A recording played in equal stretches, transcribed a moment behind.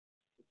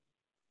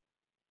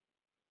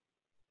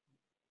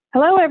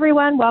Hello,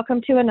 everyone.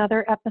 Welcome to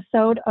another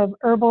episode of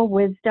Herbal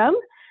Wisdom.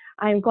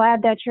 I'm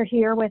glad that you're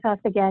here with us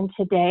again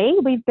today.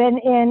 We've been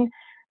in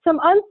some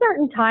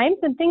uncertain times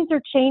and things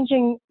are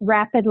changing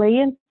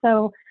rapidly. And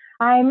so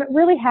I'm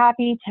really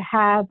happy to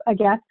have a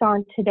guest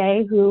on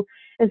today who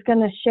is going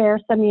to share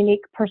some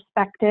unique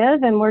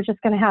perspective. And we're just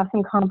going to have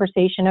some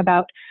conversation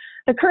about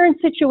the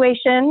current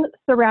situation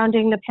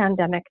surrounding the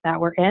pandemic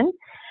that we're in.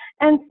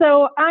 And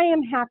so I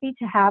am happy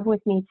to have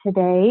with me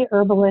today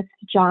herbalist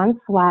John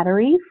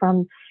Slattery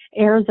from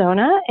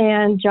Arizona.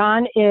 And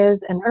John is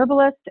an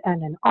herbalist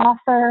and an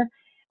author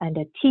and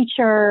a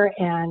teacher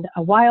and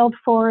a wild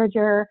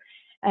forager.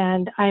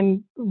 And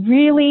I'm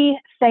really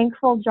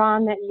thankful,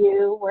 John, that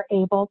you were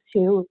able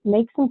to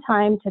make some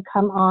time to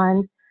come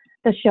on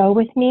the show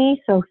with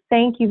me. So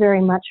thank you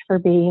very much for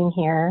being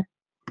here.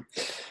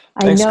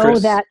 Thanks, I know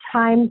Chris. that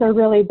times are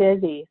really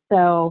busy,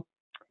 so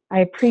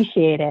I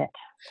appreciate it.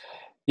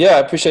 Yeah, I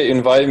appreciate you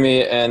inviting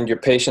me and your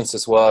patience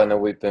as well. I know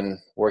we've been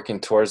working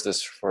towards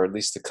this for at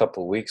least a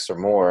couple of weeks or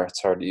more.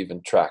 It's hard to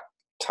even track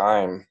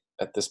time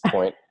at this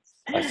point.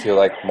 I feel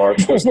like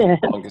March was the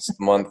longest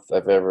month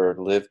I've ever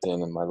lived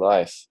in my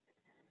life.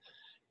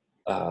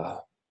 I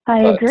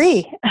But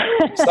agree.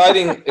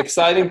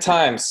 exciting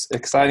times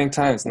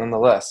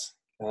nonetheless.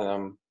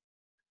 I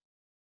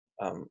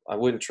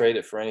wouldn't trade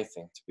it for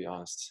anything, to be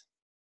honest.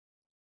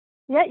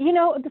 Yeah,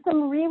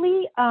 some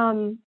really,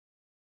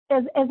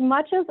 as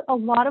much as a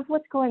lot of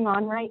what's going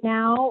on right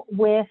now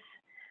with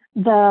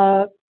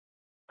the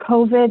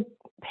COVID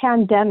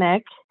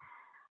pandemic,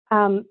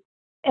 and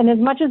as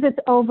much as it's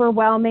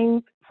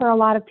overwhelming for a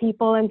lot of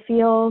people and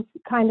feels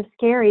kind of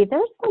scary,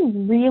 there's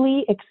some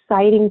really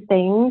exciting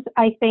things,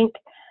 I think,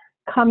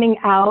 coming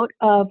out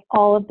of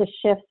all of the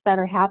shifts that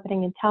are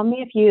happening. And tell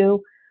me if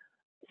you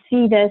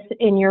see this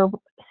in your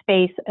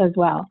space as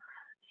well.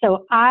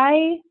 So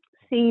I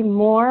see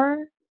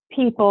more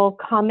people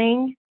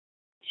coming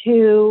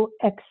to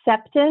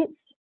acceptance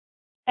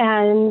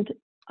and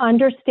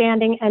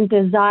understanding and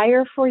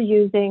desire for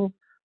using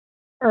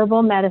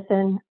herbal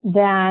medicine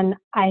than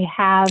I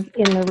have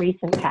in the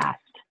recent past.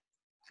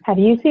 Have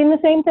you seen the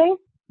same thing?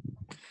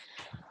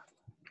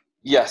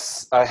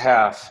 Yes, I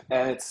have,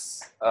 and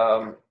it's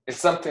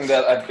something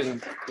that I've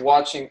been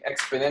watching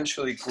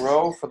exponentially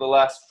grow for the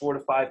last 4 to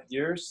 5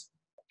 years,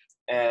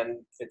 and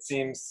it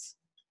seems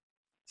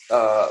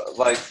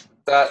like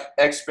that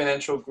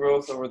exponential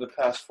growth over the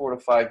past 4 to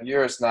 5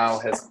 years now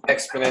has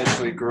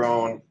exponentially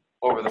grown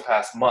over the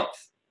past month.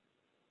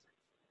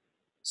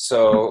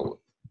 So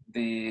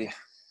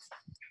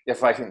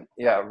if I can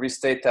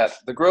restate that,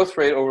 the growth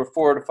rate over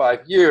 4 to 5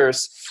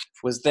 years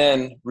was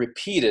then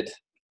repeated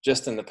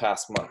just in the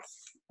past month.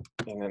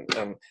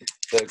 And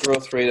the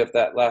growth rate of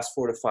that last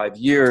 4 to 5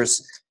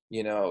 years,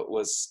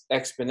 was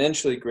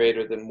exponentially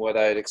greater than what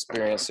I had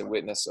experienced and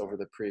witnessed over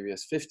the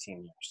previous 15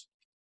 years.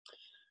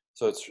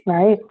 So it's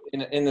right.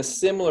 In a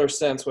similar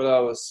sense, what I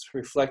was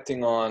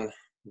reflecting on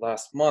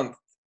last month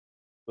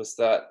was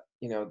that,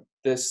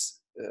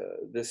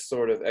 this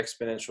sort of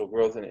exponential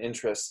growth and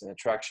interest and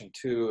attraction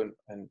to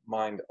and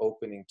mind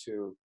opening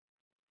to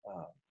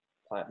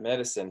plant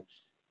medicine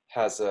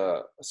has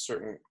a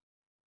certain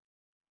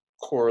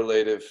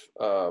correlative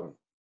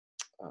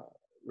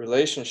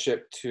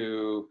relationship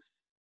to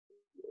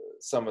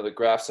some of the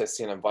graphs I've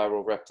seen on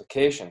viral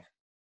replication.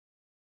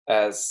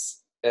 As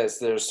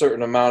there's a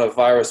certain amount of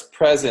virus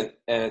present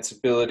and its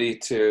ability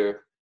to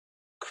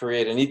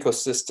create an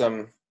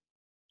ecosystem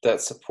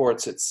that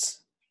supports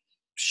its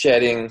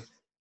shedding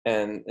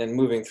and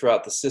moving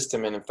throughout the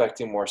system and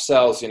infecting more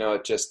cells,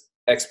 it just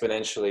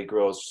exponentially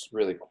grows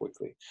really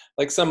quickly.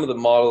 Like some of the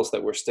models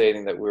that we're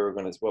stating that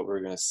what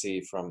we're going to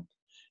see from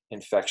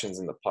infections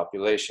in the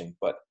population,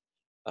 but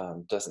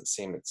doesn't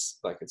seem it's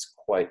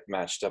quite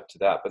matched up to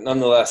that. But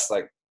nonetheless,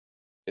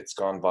 it's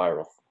gone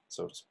viral,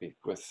 so to speak,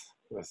 with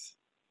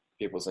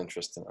people's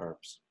interest in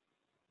herbs.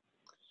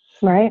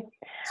 Right.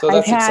 So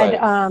that's exciting.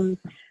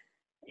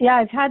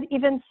 I've had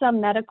even some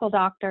medical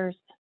doctors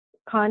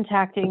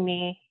contacting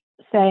me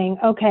saying,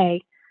 okay,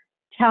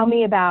 tell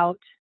me about,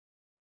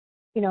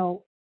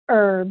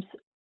 herbs.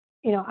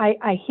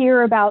 I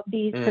hear about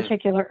these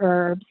particular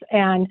herbs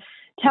and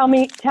tell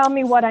me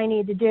what I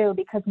need to do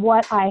because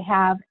what I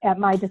have at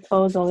my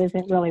disposal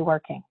isn't really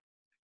working.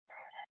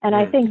 And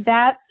I think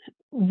that's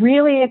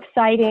really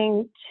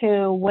exciting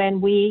to when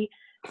we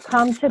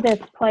come to this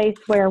place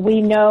where we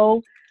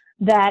know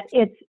that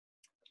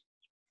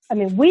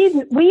we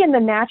in the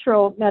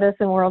natural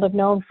medicine world have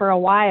known for a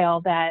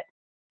while that,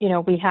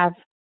 we have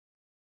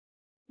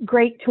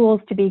great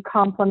tools to be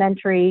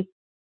complementary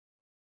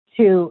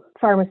to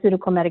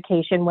pharmaceutical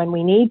medication when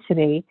we need to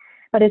be.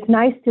 But it's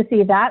nice to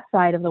see that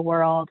side of the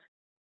world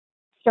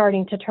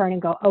starting to turn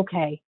and go,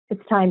 okay,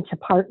 it's time to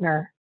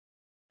partner.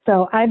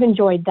 So I've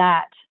enjoyed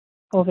that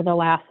over the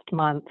last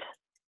month.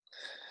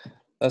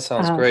 That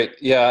sounds great.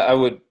 Yeah,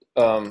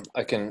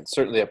 I can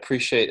certainly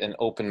appreciate an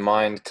open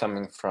mind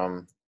coming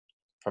from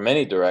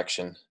any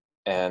direction.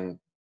 And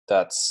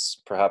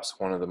that's perhaps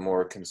one of the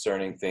more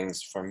concerning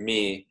things for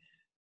me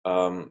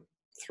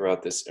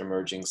throughout this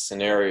emerging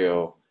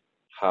scenario,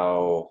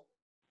 how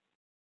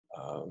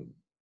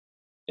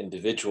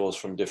individuals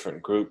from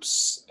different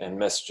groups and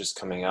messages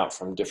coming out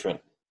from different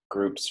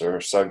groups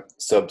or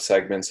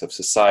sub-segments of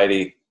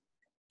society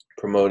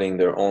promoting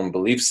their own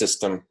belief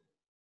system,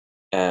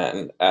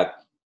 and by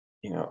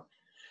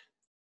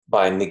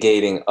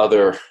negating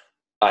other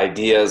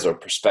ideas or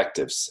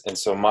perspectives. And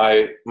so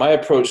my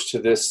approach to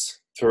this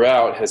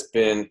throughout has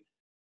been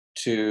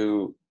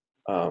to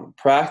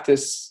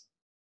practice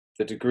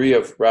the degree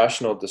of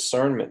rational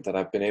discernment that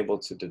I've been able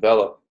to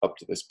develop up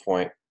to this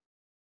point,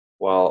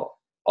 while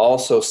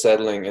also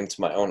settling into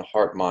my own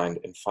heart mind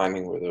and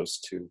finding where those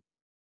two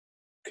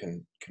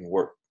can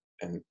work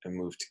and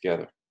move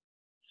together.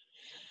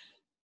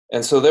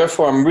 And so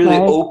therefore I'm really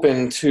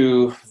open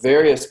to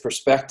various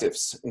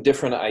perspectives and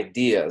different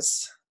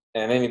ideas.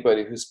 And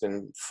anybody who's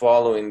been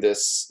following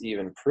this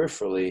even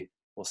peripherally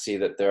will see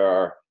that there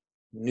are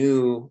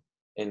new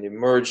and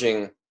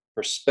emerging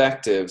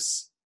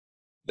perspectives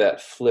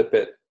that flip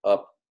it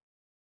up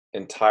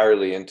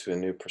entirely into a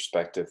new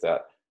perspective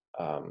that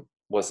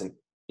wasn't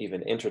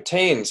even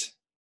entertained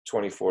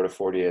 24 to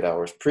 48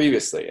 hours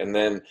previously. And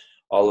then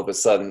all of a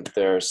sudden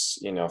there's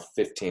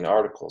 15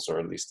 articles, or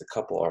at least a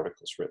couple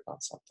articles written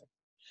on something,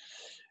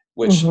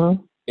 which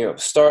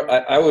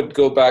I would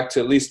go back to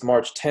at least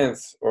March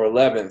 10th or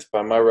 11th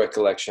by my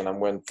recollection on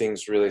when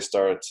things really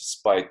started to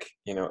spike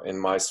in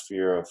my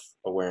sphere of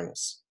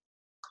awareness.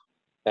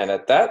 And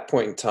at that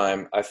point in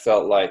time I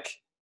felt like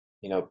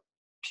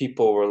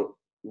people were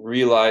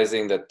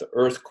realizing that the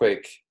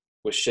earthquake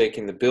was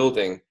shaking the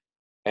building,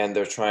 and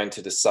they're trying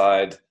to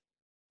decide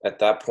at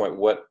that point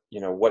what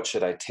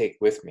should I take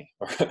with me,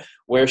 or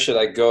where should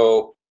I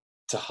go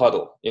to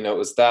huddle. It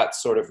was that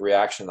sort of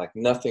reaction, like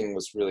nothing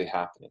was really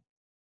happening,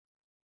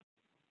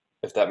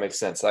 if that makes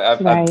sense. I've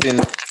been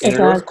in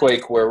an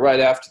earthquake where right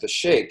after the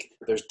shake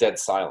there's dead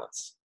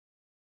silence,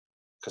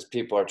 because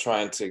people are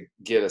trying to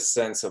get a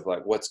sense of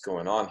like what's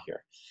going on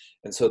here.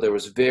 And so there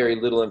was very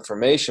little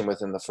information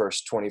within the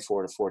first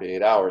 24 to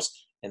 48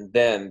 hours, and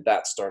then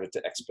that started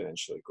to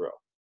exponentially grow.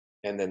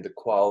 And then the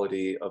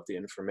quality of the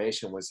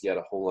information was yet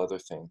a whole other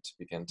thing to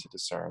begin to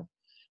discern,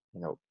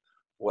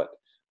 what,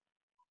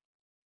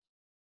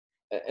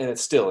 and it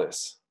still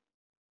is.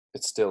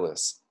 It still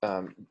is.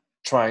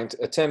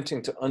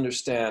 Attempting to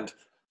understand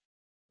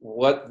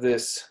what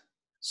this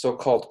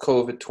so-called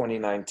COVID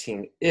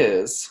 2019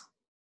 is,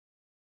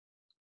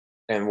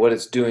 and what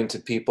it's doing to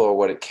people, or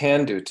what it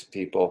can do to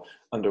people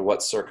under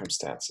what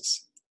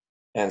circumstances.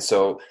 And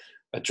so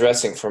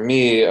for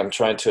me, I'm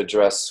trying to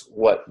address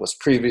what was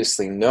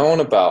previously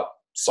known about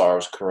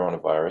SARS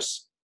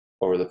coronavirus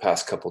over the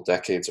past couple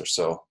decades or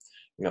so,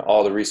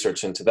 all the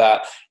research into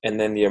that, and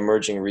then the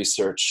emerging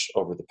research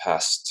over the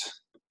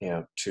past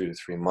 2 to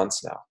 3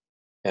 months now.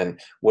 And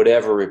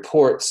whatever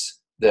reports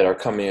that are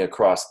coming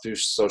across through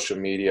social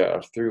media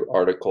or through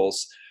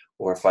articles,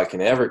 or if I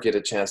can ever get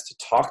a chance to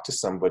talk to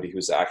somebody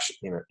who's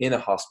actually in a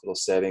hospital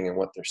setting and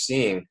what they're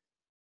seeing,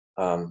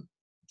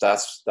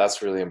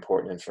 that's really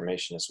important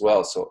information as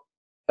well. So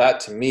that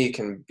to me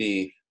can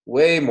be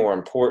way more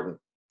important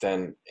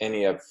than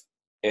any of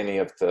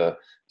the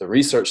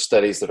research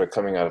studies that are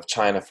coming out of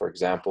China, for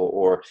example,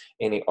 or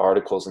any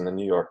articles in the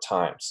New York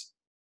Times.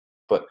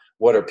 But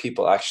what are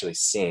people actually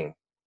seeing?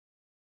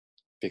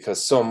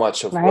 Because so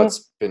much of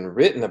what's been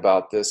written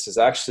about this has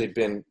actually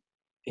been,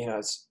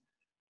 it's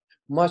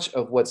much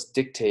of what's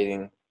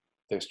dictating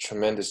there's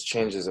tremendous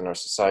changes in our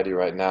society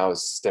right now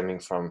is stemming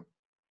from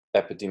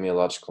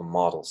epidemiological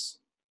models.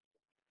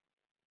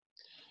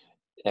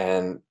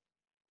 And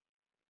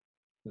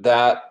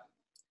that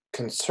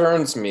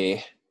concerns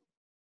me,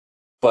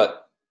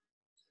 but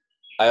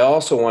I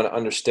also want to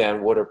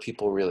understand, what are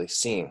people really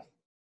seeing?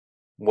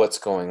 What's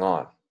going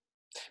on?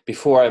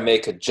 Before I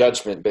make a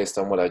judgment based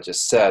on what I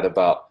just said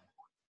about,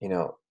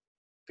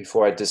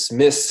 before I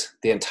dismiss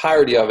the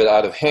entirety of it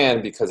out of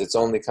hand because it's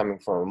only coming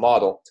from a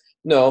model.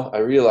 No, I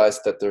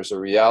realize that there's a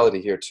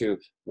reality here too.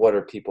 What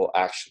are people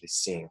actually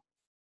seeing?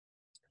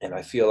 And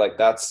I feel like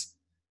that's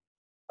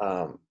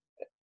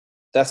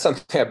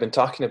something I've been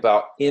talking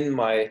about in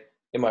my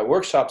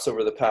workshops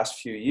over the past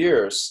few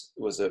years.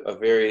 It was a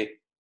very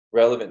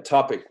relevant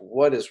topic.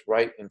 What is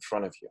right in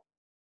front of you?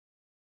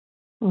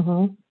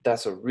 Mm-hmm.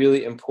 That's a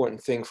really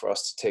important thing for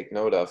us to take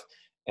note of.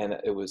 And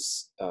it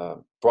was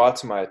brought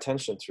to my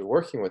attention through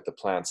working with the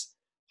plants,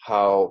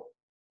 how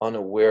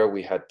unaware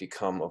we had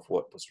become of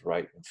what was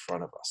right in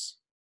front of us.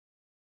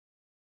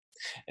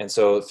 And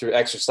so through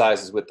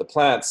exercises with the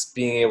plants,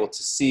 being able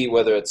to see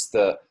whether it's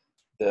the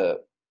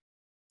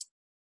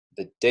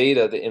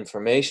data, the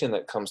information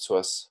that comes to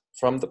us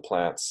from the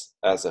plants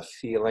as a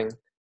feeling,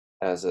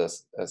 as a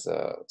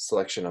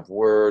selection of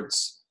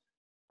words.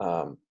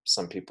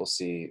 Some people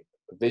see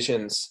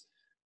visions,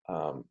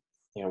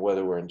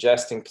 whether we're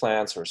ingesting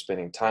plants or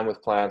spending time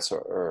with plants,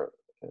 or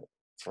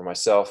for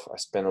myself, I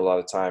spend a lot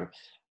of time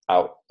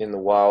out in the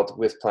wild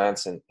with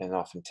plants, and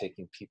often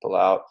taking people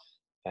out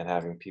and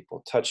having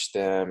people touch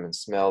them and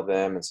smell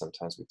them. And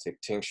sometimes we take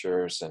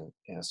tinctures,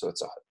 and so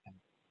it's a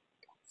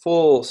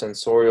full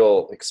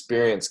sensorial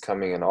experience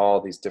coming in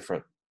all these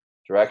different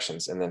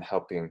directions, and then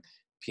helping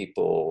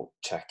people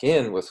check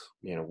in with,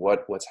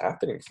 what's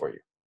happening for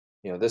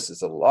you. This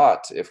is a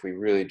lot if we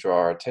really draw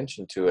our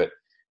attention to it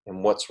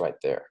and what's right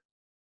there.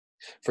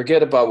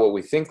 Forget about what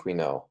we think we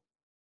know,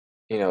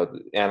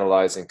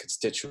 analyzing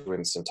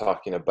constituents and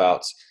talking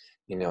about,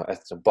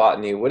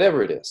 ethnobotany,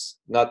 whatever it is,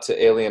 not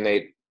to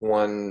alienate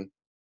one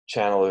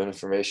channel of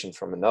information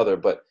from another,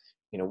 but,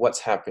 what's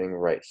happening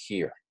right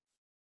here.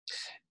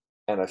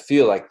 And I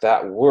feel like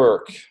that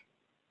work,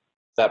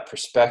 that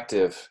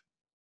perspective,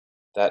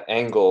 that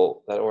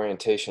angle, that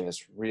orientation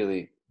is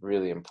really,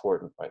 really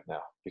important right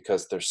now,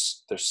 because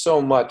there's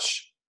so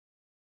much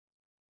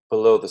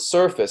below the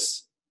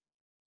surface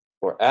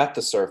or at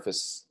the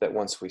surface that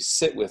once we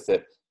sit with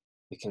it,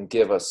 it can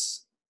give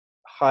us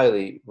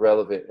highly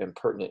relevant and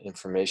pertinent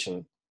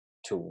information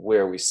to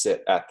where we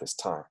sit at this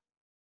time.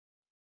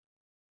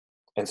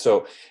 And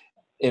so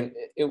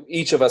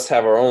each of us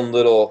have our own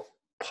little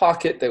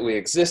pocket that we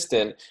exist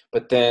in,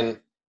 but then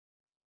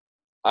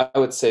I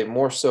would say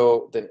more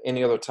so than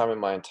any other time in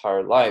my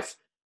entire life,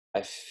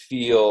 I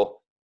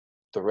feel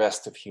the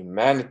rest of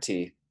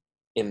humanity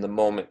in the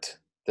moment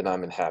that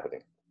I'm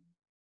inhabiting.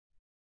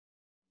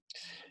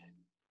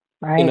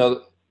 Right. In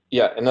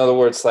other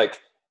words,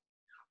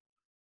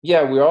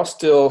 we're all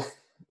still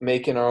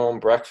making our own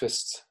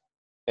breakfast,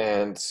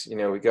 and,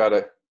 we got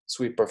to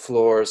sweep our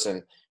floors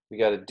and we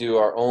got to do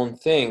our own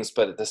things.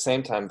 But at the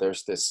same time,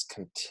 there's this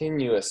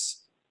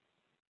continuous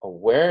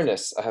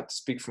awareness. I have to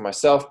speak for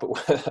myself, but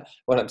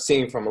what I'm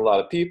seeing from a lot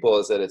of people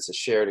is that it's a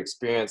shared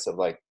experience of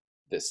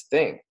this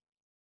thing.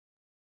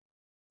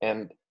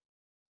 And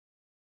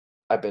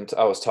I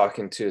was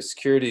talking to a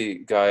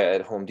security guy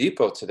at Home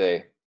Depot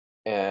today,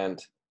 and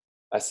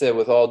I said,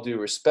 with all due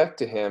respect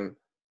to him,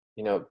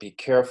 be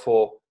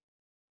careful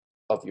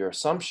of your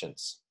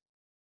assumptions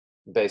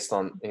based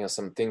on,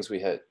 some things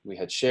we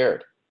had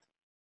shared.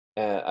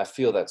 And I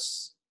feel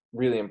that's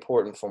really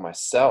important for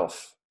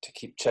myself to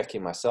keep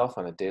checking myself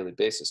on a daily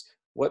basis.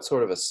 What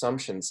sort of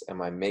assumptions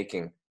am I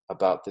making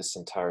about this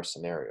entire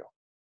scenario?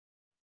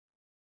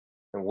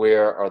 And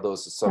where are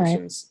those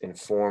assumptions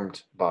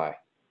informed by?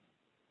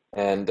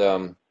 And,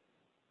 to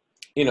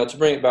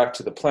bring it back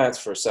to the plants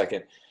for a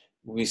second,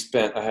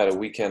 I had a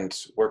weekend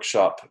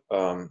workshop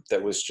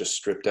that was just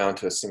stripped down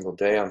to a single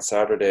day on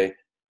Saturday.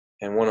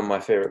 And one of my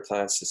favorite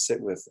plants to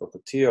sit with,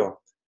 Ocotillo,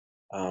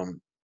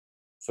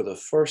 for the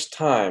first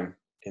time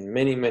in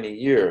many, many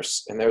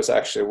years. And there was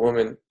actually a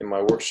woman in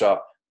my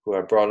workshop who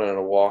I brought on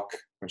a walk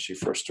when she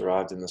first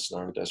arrived in the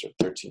Sonoran Desert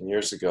 13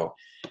 years ago,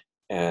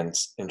 and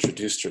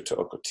introduced her to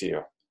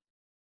Ocotillo.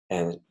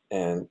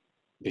 And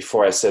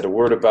before I said a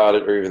word about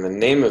it or even the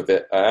name of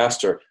it, I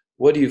asked her,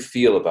 what do you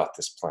feel about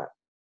this plant?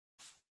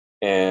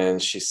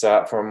 And she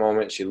sat for a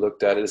moment, she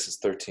looked at it, this is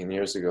 13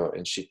 years ago,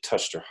 and she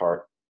touched her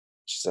heart.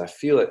 She said, I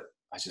feel it,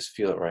 I just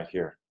feel it right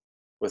here,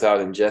 without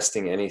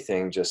ingesting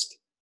anything, just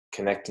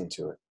connecting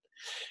to it.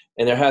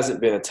 And there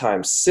hasn't been a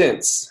time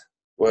since,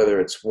 whether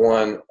it's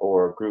one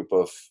or a group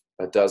of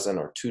a dozen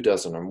or 2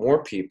 dozen or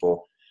more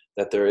people,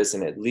 that there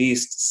isn't at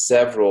least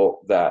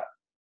several that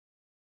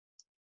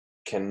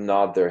can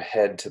nod their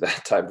head to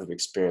that type of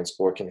experience,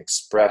 or can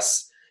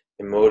express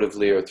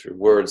emotively or through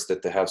words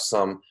that they have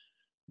some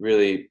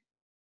really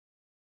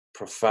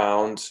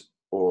profound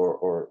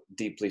or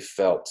deeply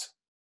felt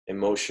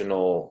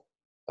emotional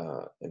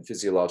and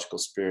physiological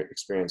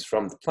experience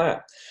from the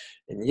plant.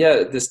 And yet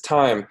at this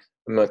time,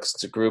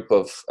 amongst a group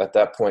of, at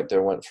that point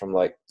there went from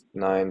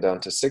 9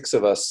 down to 6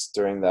 of us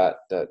during that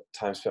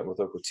time spent with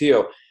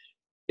Ocotillo,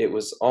 it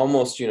was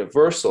almost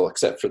universal,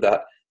 except for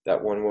that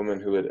one woman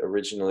who had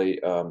originally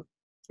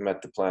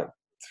met the plant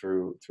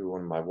through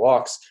one of my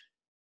walks.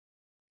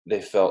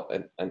 They felt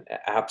an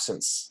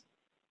absence.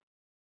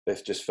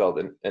 They've just felt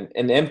an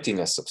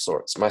emptiness of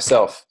sorts,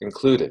 myself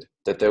included,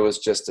 that there was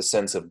just a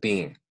sense of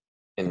being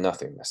in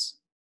nothingness,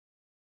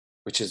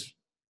 which is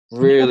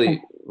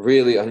really,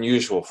 really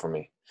unusual for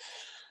me.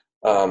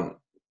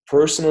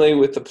 Personally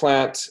with the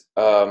plant,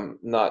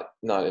 not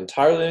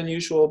entirely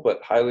unusual,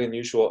 but highly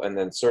unusual, and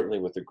then certainly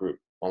with the group,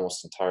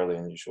 almost entirely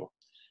unusual.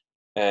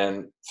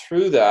 And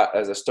through that,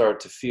 as I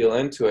started to feel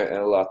into it and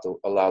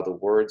allow the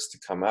words to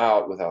come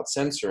out without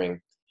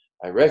censoring,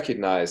 I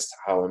recognized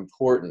how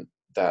important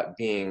that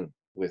being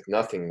with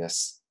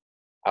nothingness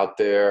out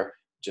there,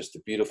 just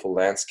a beautiful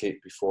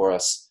landscape before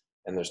us,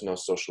 and there's no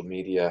social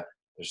media,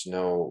 there's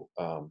no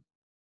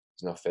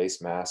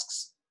face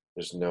masks,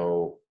 there's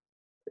no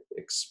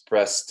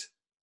expressed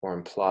or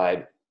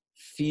implied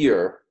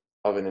fear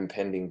of an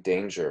impending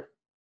danger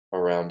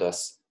around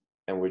us,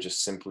 and we're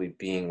just simply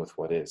being with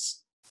what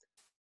is.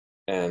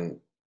 And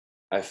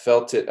I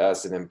felt it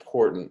as an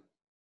important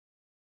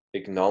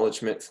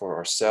acknowledgement for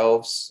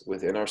ourselves,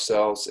 within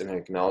ourselves, and an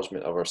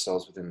acknowledgement of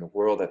ourselves within the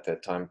world at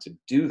that time to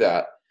do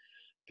that,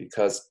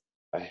 because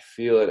I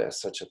feel it as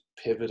such a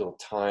pivotal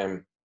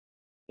time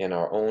in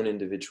our own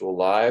individual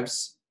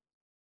lives,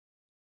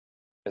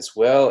 as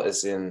well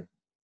as in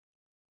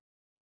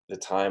the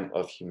time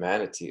of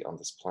humanity on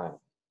this planet.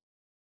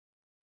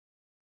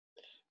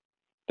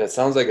 That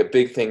sounds like a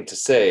big thing to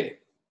say,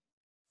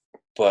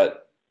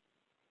 but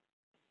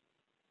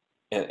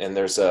and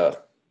there's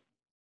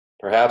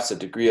perhaps a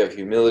degree of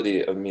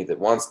humility of me that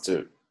wants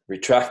to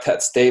retract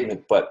that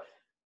statement, but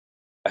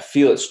I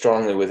feel it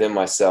strongly within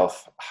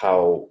myself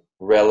how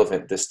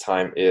relevant this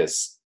time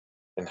is,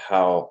 and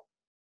how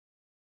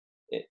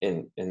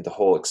in the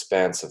whole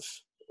expanse of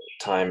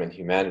time and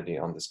humanity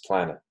on this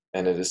planet.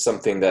 And it is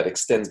something that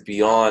extends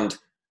beyond,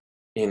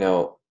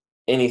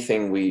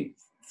 anything we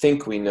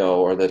think we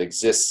know or that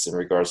exists in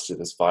regards to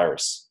this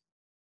virus,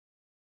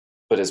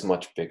 but is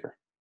much bigger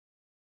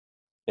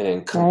and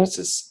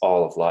encompasses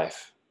all of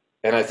life.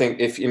 And I think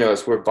if,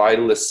 as we're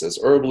vitalists, as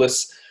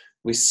herbalists,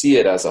 we see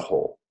it as a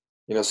whole.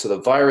 So the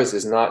virus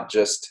is not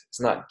just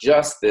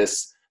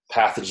this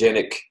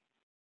pathogenic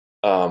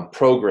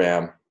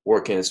program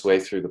working its way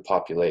through the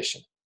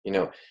population.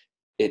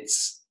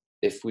 It's,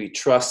 if we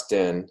trust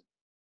in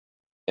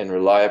and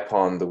rely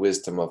upon the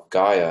wisdom of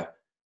Gaia,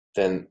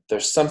 then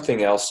there's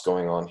something else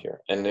going on here.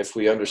 And if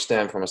we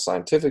understand from a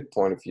scientific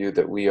point of view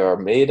that we are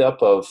made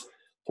up of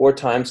 4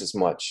 times as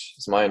much,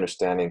 is my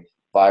understanding,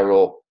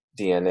 viral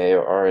DNA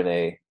or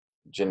RNA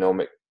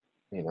genomic,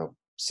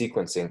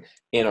 sequencing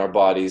in our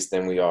bodies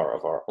than we are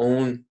of our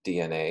own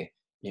DNA.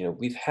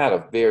 We've had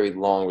a very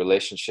long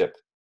relationship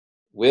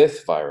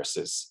with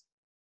viruses.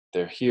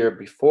 They're here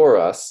before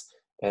us,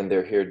 and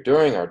they're here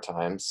during our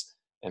times,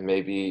 and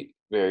maybe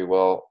very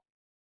well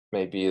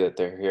maybe that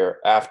they're here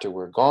after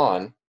we're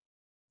gone,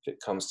 if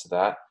it comes to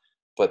that.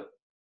 But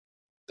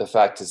the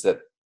fact is that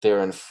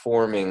they're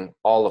informing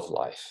all of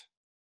life,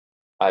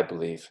 I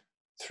believe,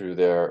 through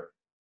their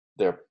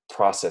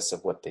process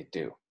of what they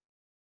do,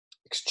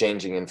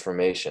 exchanging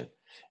information.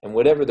 And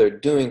whatever they're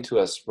doing to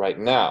us right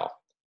now,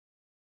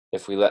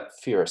 if we let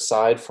fear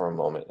aside for a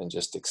moment and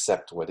just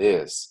accept what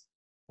is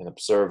and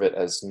observe it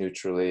as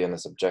neutrally and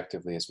as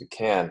objectively as we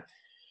can,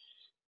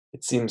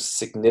 it seems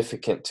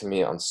significant to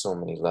me on so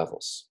many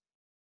levels.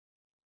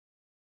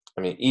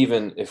 I mean,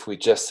 even if we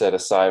just set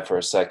aside for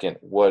a second,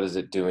 what is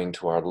it doing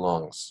to our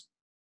lungs?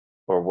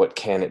 Or what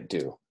can it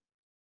do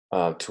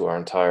to our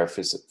entire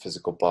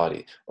physical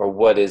body? Or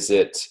what is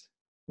it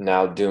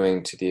now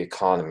doing to the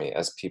economy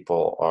as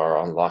people are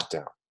on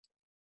lockdown?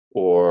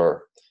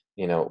 Or,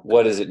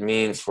 what does it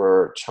mean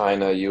for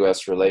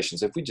China-US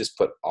relations? If we just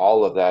put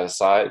all of that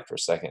aside for a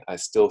second, I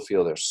still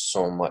feel there's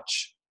so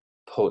much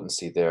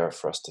potency there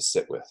for us to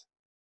sit with.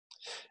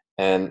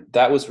 And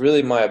that was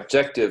really my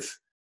objective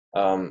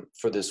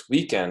for this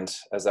weekend,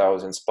 as I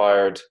was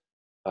inspired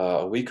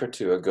a week or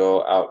two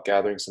ago out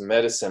gathering some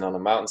medicine on a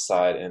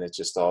mountainside, and it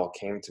just all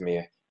came to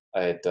me.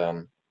 I had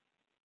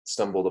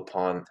stumbled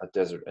upon a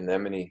desert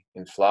anemone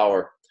in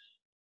flower,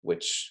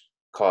 which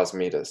caused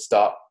me to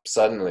stop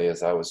suddenly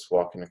as I was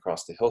walking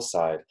across the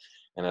hillside,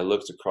 and I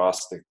looked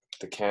across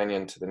the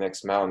canyon to the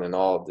next mountain, and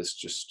all of this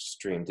just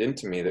streamed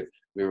into me that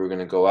we were going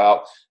to go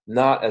out,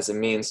 not as a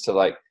means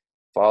to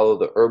follow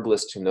the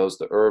herbalist who knows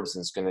the herbs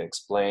and is going to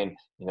explain,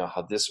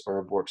 how this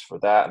herb works for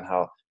that, and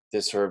how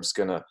this herb's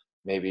going to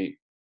maybe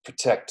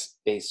protect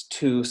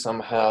ACE2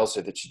 somehow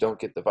so that you don't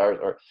get the virus,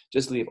 or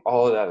just leave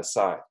all of that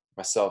aside,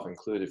 myself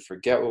included,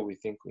 forget what we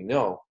think we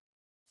know,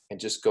 and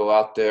just go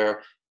out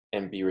there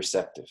and be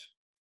receptive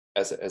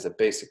as a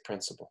basic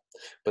principle.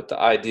 But the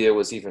idea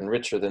was even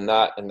richer than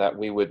that, and that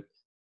we would,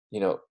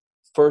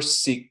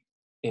 first seek,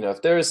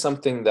 if there is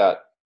something that,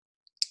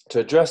 to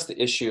address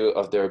the issue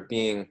of there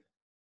being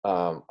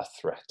a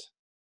threat,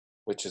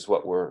 which is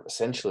what we're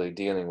essentially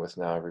dealing with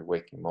now every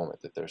waking moment,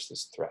 that there's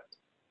this threat,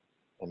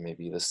 and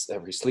maybe this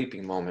every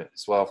sleeping moment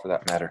as well for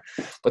that matter,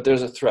 but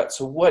there's a threat.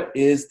 So what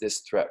is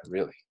this threat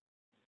really?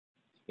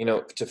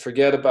 To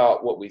forget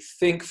about what we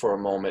think for a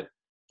moment,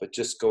 but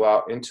just go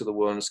out into the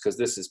wilderness, because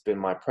this has been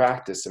my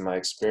practice and my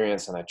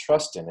experience, and I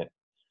trust in it.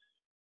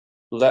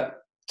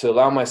 To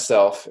allow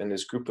myself and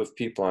this group of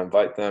people, I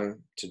invite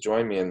them to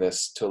join me in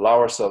this, to allow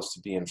ourselves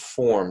to be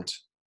informed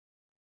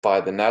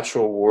by the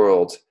natural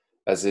world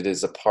as it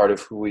is a part of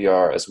who we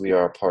are, as we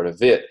are a part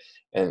of it,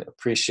 and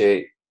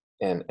appreciate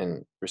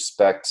and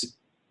respect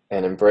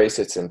and embrace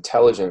its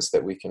intelligence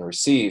that we can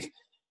receive,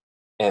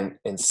 and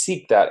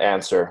seek that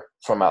answer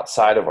from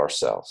outside of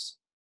ourselves.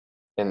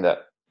 And that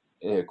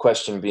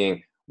question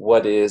being,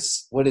 what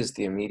is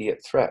the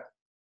immediate threat?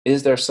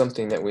 Is there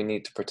something that we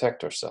need to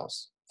protect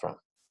ourselves from?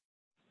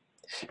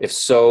 If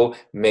so,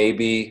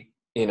 maybe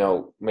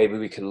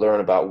we could learn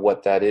about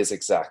what that is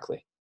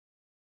exactly.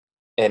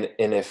 And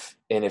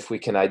if we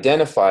can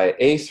identify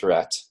a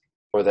threat,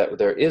 or that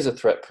there is a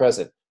threat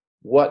present,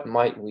 what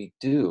might we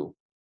do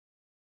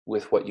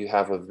with what you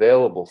have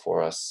available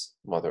for us,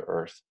 Mother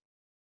Earth,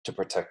 to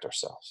protect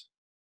ourselves?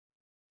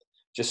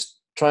 Just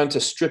trying to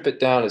strip it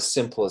down as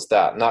simple as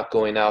that, not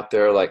going out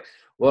there like,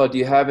 well, do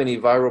you have any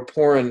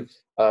viroporin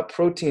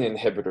protein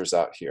inhibitors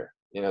out here?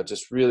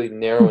 Just really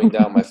narrowing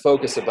down my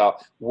focus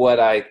about what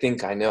I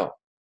think I know.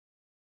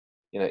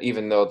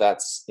 Even though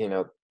that's,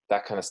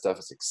 that kind of stuff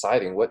is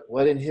exciting.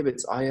 What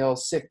inhibits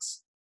IL-6?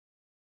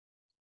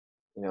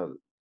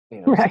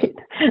 Right.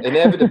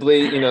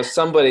 Inevitably,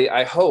 somebody,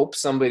 I hope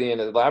somebody in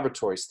the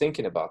laboratory is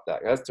thinking about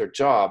that. That's their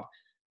job.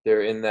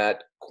 They're in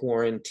that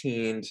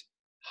quarantined,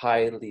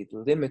 highly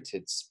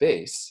limited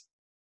space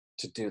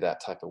to do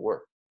that type of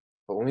work.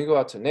 But when we go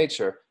out to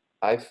nature,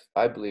 I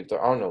believe there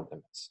are no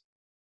limits.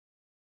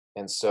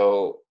 And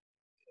so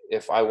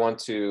if I want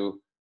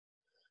to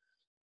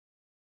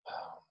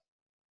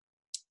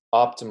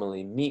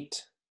optimally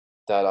meet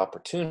that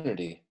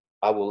opportunity,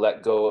 I will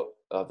let go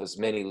of as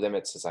many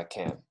limits as I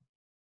can.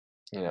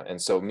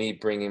 And so me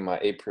bringing my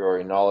a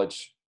priori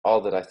knowledge,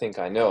 all that I think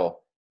I know,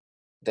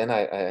 then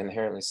I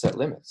inherently set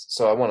limits.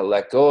 So I want to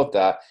let go of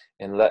that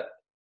and let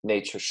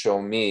nature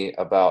show me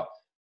about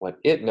what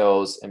it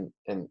knows. And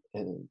in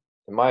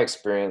my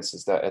experience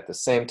is that at the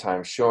same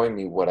time showing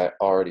me what I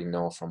already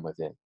know from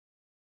within,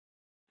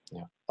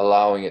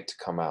 allowing it to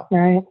come out.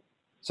 Right.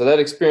 So that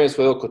experience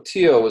with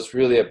Ocotillo was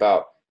really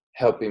about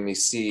helping me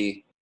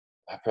see,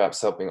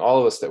 perhaps helping all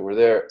of us that were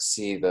there,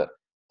 see the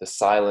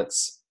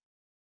silence,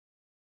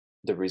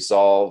 the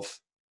resolve,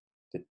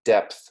 the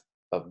depth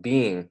of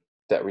being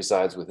that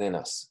resides within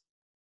us.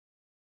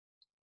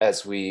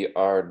 As we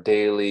are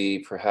daily,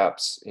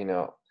 perhaps,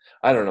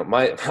 I don't know,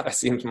 it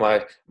seems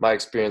my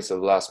experience of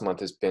the last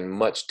month has been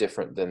much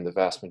different than the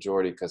vast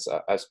majority, because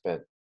I've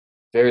spent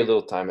very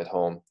little time at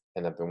home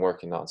and I've been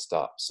working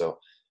nonstop. So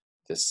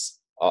this,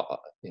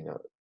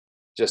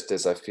 just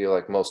as I feel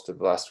like most of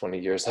the last 20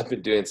 years, I've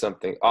been doing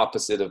something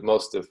opposite of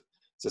most of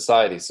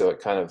society. So it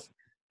kind of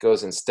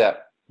goes in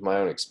step with my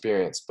own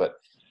experience. But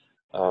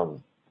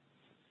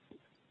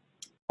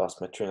lost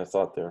my train of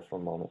thought there for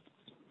a moment.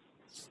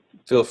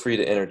 Feel free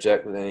to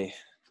interject with any.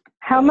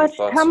 How much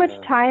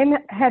time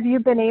have you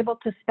been able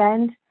to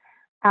spend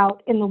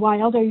out in the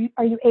wild?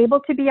 Are you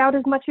able to be out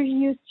as much as you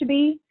used to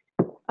be,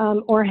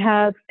 or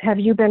have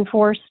you been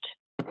forced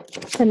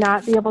to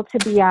not be able to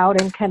be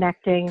out and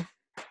connecting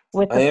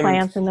with the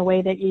plants in the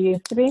way that you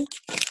used to be?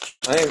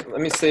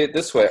 Let me say it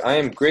this way. I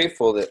am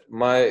grateful that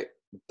my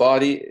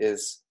body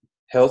is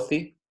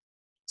healthy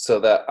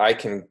so that I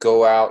can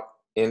go out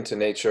into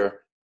nature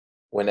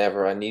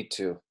whenever I need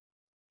to.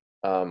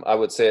 I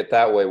would say it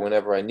that way,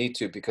 whenever I need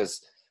to,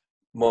 because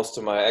most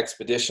of my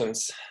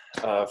expeditions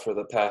for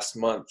the past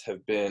month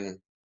have been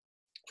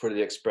for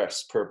the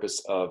express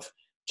purpose of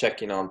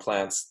checking on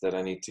plants that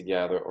I need to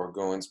gather, or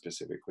going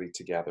specifically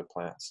to gather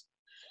plants.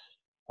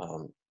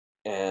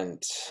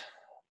 And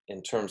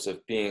in terms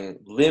of being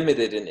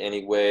limited in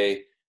any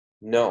way,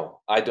 no,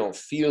 I don't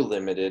feel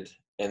limited,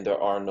 and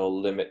there are no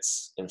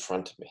limits in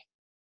front of me.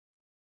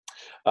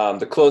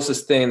 The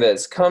closest thing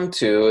that's come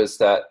to is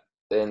that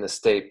in the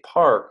state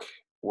park,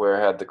 where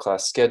I had the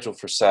class scheduled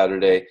for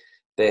Saturday,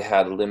 they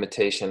had a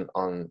limitation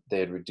on, they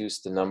had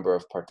reduced the number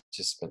of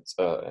participants,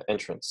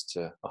 entrants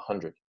to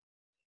 100.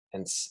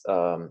 And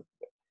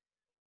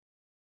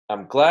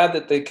I'm glad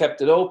that they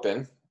kept it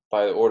open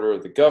by the order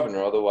of the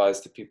governor.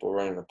 Otherwise, the people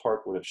running the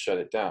park would have shut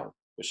it down,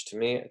 which to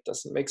me, it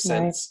doesn't make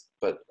sense,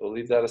 right. But we'll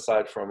leave that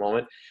aside for a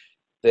moment.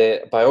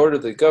 By order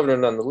of the governor,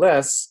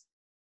 nonetheless,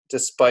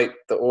 despite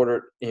the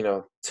order,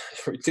 to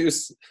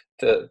reduce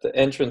the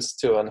entrance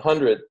to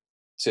 100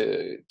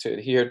 to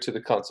adhere to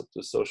the concept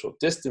of social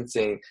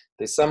distancing,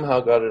 they somehow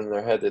got it in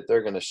their head that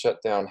they're going to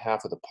shut down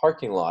half of the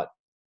parking lot,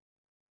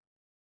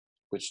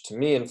 which to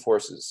me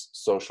enforces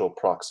social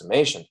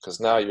proximation, because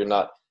now you're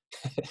not,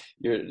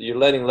 you're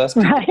letting less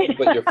people, right.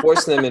 But you're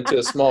forcing them into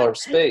a smaller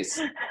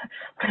space.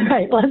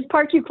 Right. Let's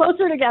park you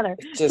closer together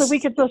so we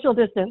can social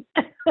distance.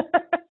 I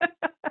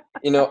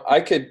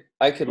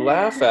could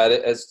laugh at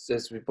it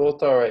as we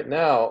both are right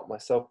now,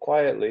 myself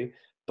quietly,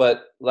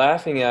 but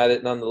laughing at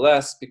it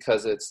nonetheless,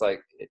 because it's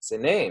like, it's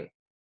inane,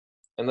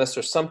 unless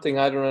there's something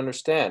I don't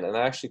understand. And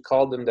I actually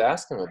called him to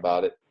ask him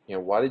about it.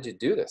 Why did you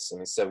do this?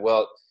 And he said,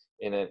 well,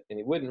 and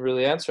he wouldn't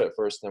really answer at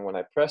first. And when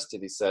I pressed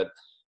it, he said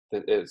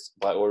that it's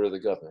by order of the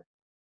governor.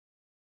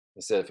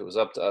 He said if it was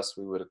up to us,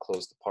 we would have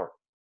closed the park.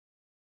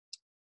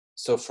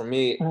 So for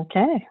me,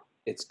 okay,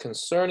 it's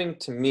concerning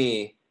to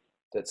me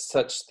that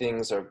such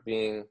things are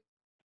being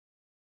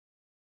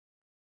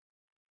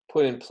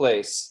put in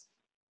place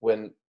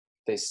when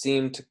they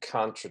seem to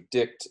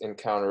contradict and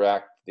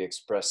counteract the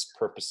express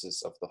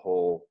purposes of the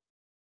whole,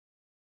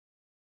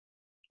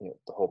 the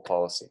whole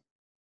policy.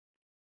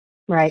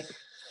 Right.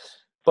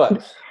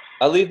 But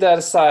I'll leave that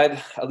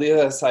aside.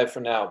 For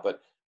now.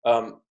 But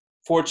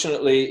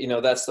fortunately,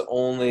 that's the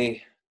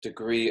only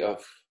degree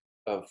of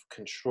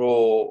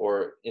control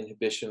or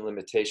inhibition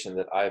limitation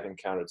that I've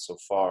encountered so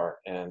far.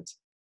 And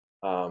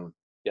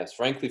yes,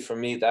 frankly, for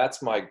me,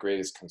 that's my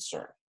greatest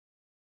concern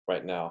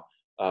right now.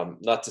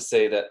 Not to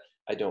say that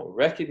I don't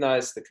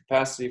recognize the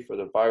capacity for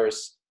the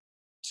virus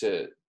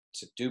to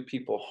do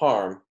people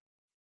harm,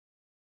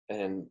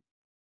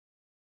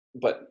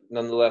 but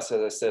nonetheless,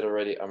 as I said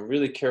already, I'm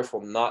really careful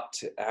not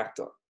to act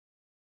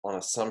on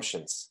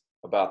assumptions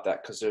about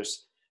that, because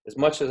there's, as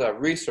much as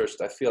I've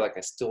researched, I feel like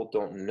I still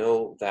don't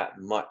know that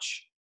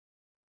much.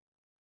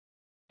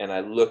 And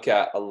I look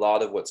at a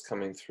lot of what's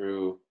coming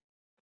through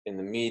in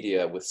the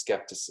media with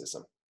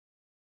skepticism.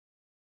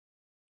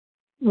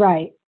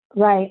 Right.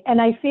 And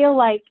I feel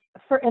like,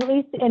 for at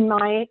least in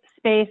my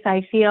space,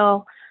 I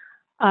feel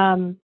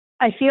some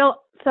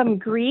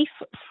grief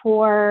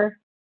for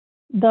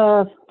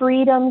the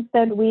freedoms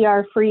that we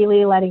are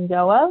freely letting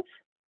go of.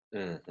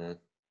 Mm-hmm.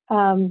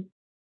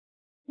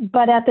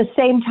 But at the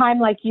same time,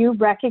 like you,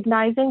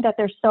 recognizing that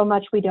there's so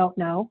much we don't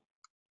know.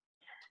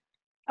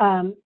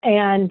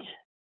 And,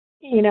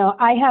 you know,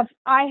 I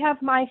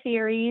have my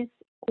theories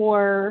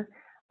or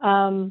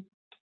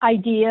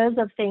ideas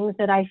of things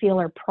that I feel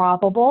are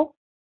probable,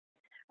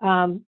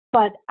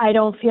 but I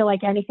don't feel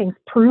like anything's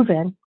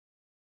proven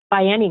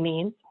by any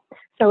means.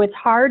 So it's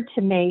hard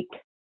to make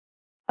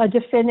a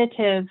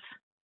definitive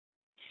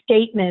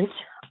statement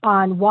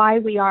on why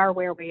we are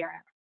where we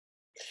are.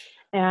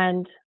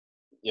 And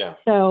yeah,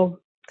 so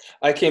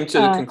I came to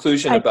the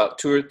conclusion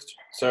about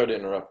sorry to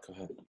interrupt. Go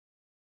ahead.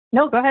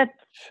 No, go ahead.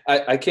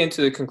 I came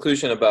to the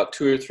conclusion about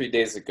 2 or 3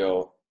 days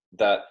ago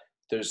that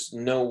there's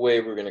no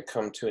way we're going to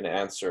come to an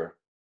answer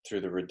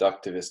through the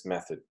reductivist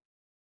method.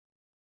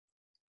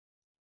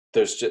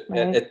 There's just,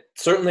 Right.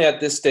 certainly at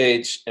this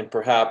stage, and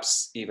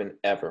perhaps even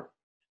ever,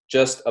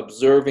 just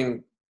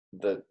observing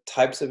the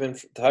type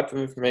of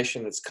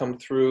information that's come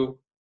through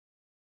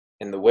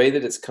and the way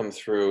that it's come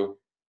through,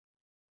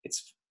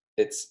 it's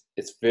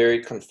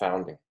very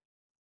confounding.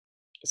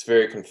 It's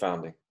very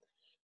confounding.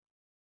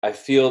 I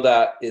feel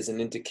that is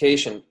an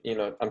indication, you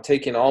know, I'm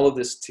taking all of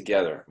this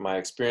together, my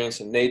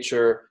experience in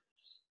nature,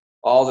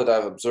 all that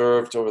I've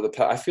observed over the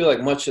past, I feel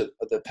like much of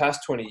the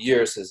past 20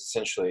 years has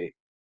essentially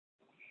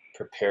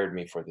prepared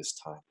me for this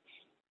time.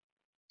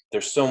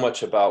 There's so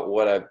much about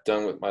what I've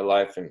done with my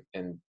life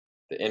and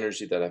the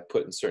energy that I've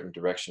put in certain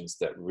directions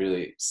that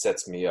really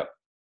sets me up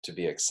to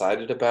be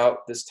excited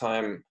about this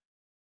time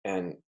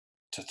and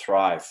to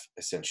thrive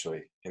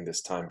essentially in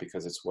this time,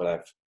 because it's what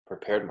I've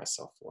prepared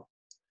myself for.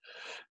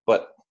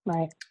 But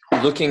right.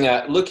 looking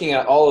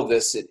at all of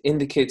this, it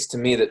indicates to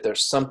me that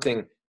there's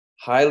something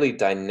highly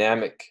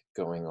dynamic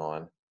going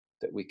on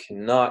that we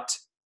cannot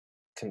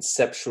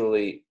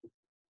conceptually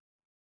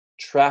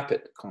trap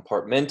it,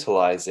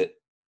 compartmentalize it,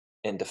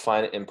 and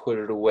define it and put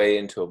it away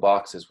into a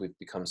box as we've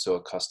become so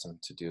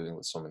accustomed to doing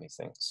with so many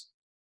things.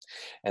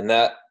 And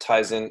that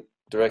ties in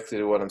directly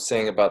to what I'm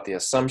saying about the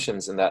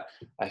assumptions, and that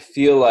I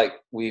feel like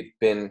we've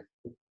been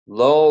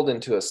lulled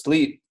into a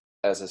sleep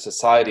as a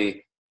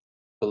society,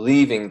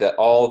 believing that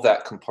all of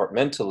that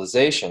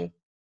compartmentalization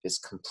is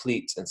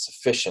complete and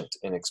sufficient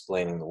in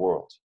explaining the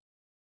world.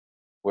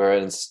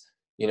 Whereas,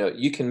 you know,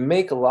 you can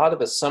make a lot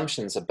of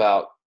assumptions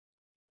about,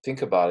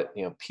 think about it,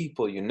 you know,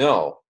 people you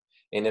know,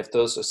 and if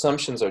those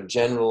assumptions are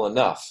general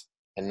enough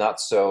and not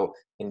so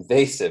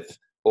invasive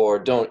or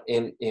don't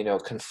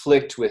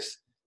conflict with,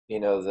 you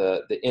know,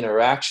 the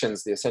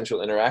interactions, the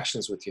essential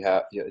interactions with you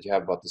have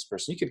about this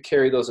person, you could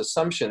carry those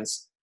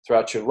assumptions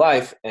throughout your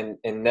life and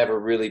never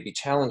really be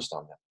challenged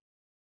on them.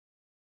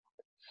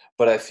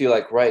 But I feel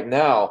like right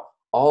now,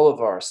 all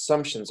of our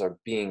assumptions are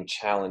being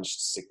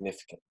challenged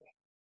significantly.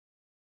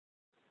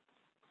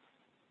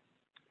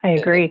 I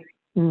agree,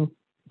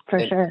 for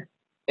sure.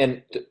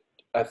 And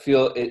I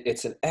feel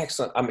it's an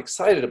excellent, I'm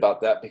excited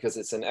about that because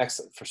it's an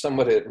excellent, for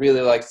somebody that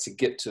really likes to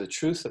get to the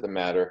truth of the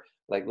matter,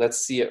 like,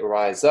 let's see it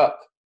rise up.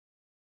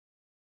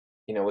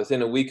 You know,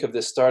 within a week of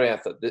this starting, I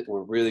thought that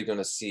we're really going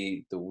to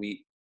see the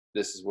wheat.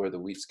 This is where the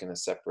wheat's going to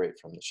separate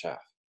from the chaff.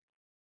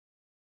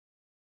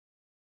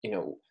 You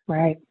know,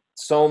 right.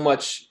 So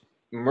much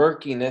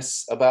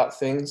murkiness about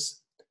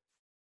things.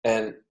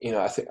 And, you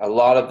know, I think a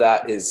lot of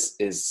that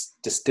is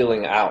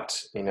distilling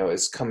out, you know,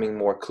 is coming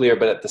more clear.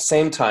 But at the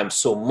same time,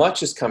 so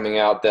much is coming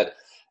out that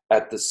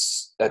at the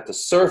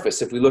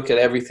surface, if we look at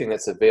everything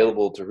that's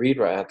available to read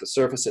right at the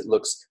surface, it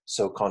looks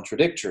so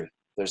contradictory.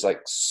 There's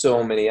like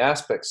so many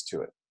aspects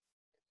to it.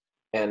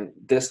 And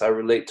this, I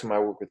relate to my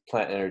work with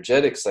plant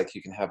energetics. Like,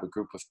 you can have a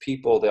group of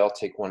people, they all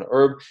take one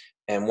herb,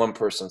 and one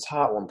person's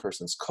hot, one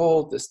person's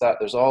cold, this, that.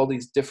 There's all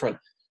these different,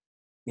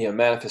 you know,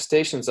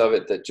 manifestations of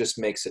it that just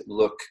makes it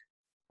look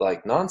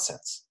like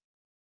nonsense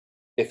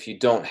if you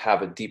don't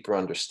have a deeper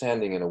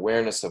understanding and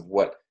awareness of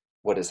what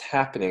is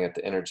happening at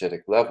the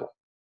energetic level.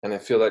 And I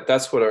feel like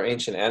that's what our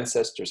ancient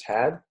ancestors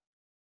had.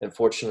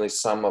 Unfortunately,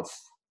 some of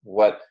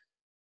what,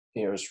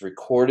 you know, is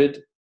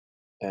recorded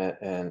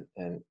and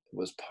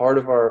was part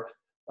of our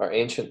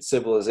ancient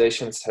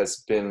civilizations has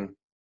been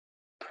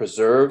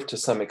preserved to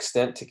some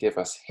extent to give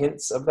us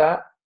hints of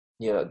that,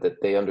 you know,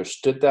 that they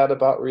understood that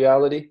about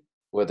reality,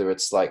 whether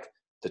it's like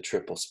the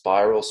triple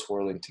spiral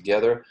swirling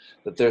together,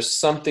 that there's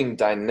something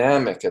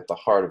dynamic at the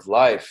heart of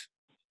life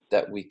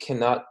that we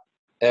cannot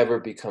ever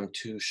become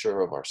too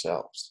sure of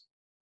ourselves.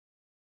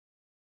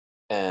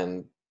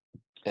 And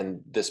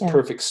this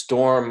perfect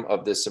storm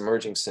of this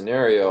emerging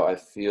scenario, I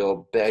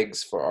feel,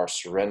 begs for our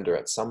surrender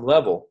at some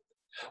level,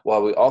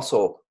 while we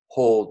also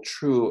hold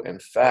true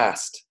and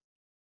fast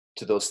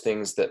to those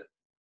things that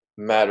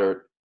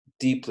matter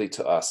deeply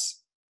to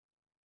us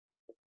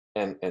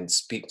and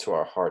speak to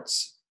our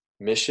heart's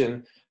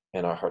mission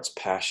and our heart's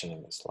passion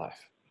in this life.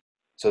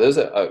 So there's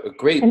a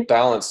great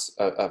balance,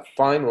 a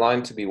fine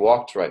line to be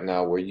walked right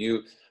now, where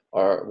you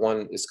are,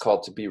 one is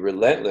called to be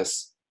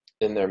relentless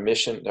in their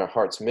mission, their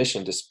heart's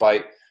mission,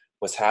 despite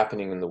what's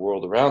happening in the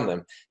world around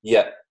them,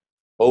 yet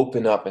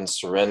open up and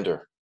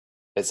surrender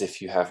as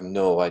if you have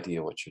no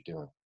idea what you're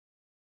doing.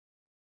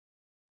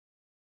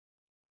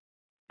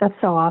 That's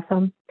so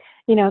awesome.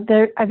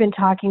 I've been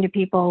talking to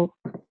people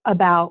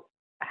about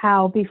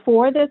how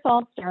before this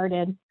all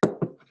started,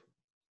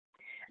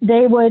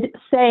 they would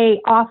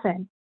say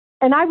often,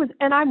 and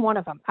I'm one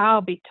of them.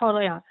 I'll be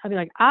totally honest. I'll be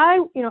like, I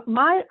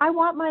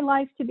want my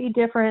life to be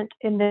different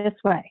in this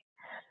way.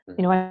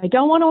 I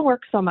don't want to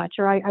work so much,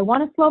 or I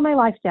want to slow my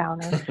life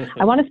down, or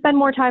I want to spend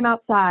more time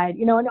outside,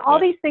 and all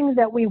these things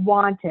that we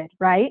wanted,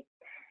 right?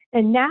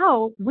 And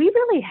now we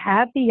really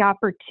have the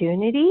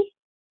opportunity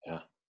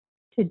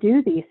to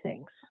do these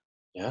things,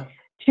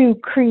 to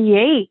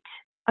create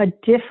a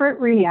different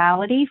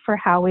reality for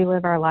how we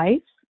live our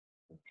life.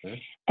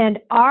 And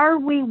are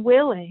we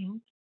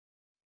willing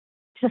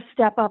to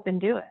step up and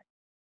do it?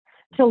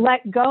 To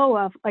let go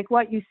of, like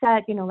what you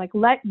said,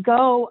 let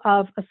go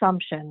of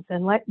assumptions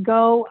and let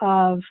go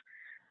of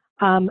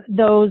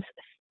those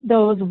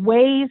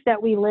ways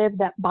that we live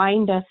that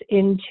bind us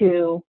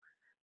into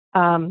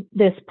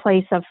this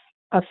place of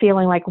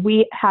feeling like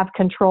we have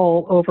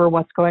control over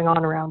what's going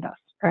on around us,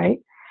 right?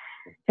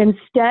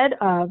 Instead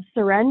of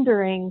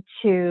surrendering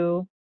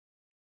to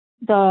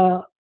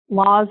the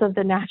laws of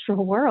the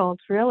natural world,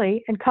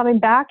 really, and coming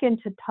back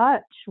into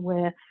touch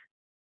with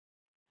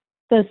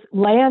this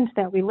land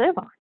that we live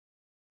on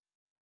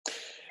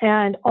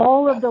and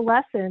all of the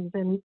lessons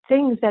and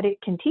things that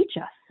it can teach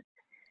us,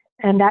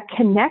 and that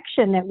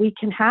connection that we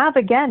can have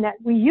again that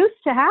we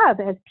used to have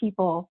as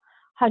people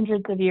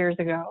hundreds of years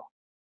ago.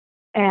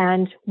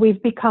 And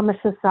we've become a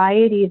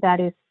society that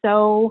is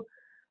so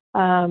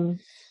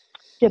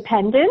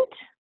dependent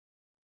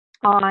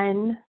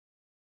on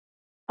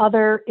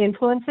other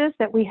influences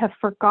that we have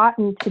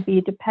forgotten to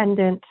be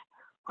dependent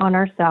on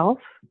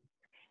ourselves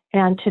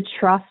and to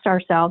trust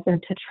ourselves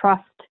and to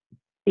trust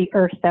the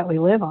earth that we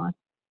live on.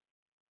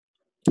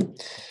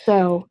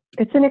 So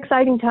it's an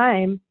exciting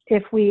time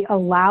if we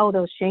allow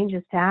those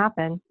changes to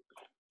happen.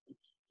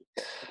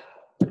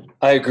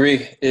 I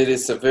agree. It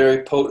is a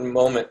very potent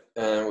moment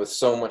and with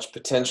so much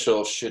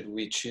potential should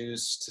we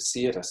choose to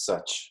see it as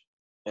such.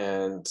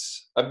 And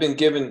I've been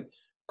given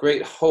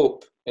great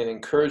hope and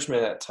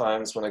encouragement at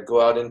times when I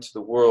go out into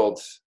the world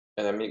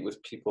and I meet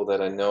with people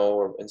that I know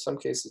or in some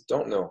cases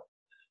don't know.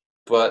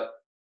 But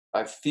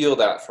I feel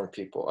that from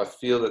people. I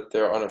feel that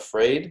they're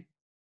unafraid.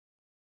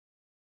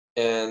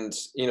 And,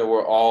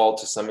 we're all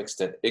to some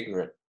extent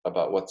ignorant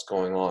about what's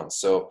going on.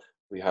 So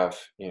we have,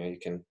 you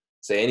can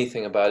say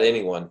anything about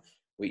anyone.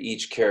 We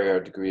each carry our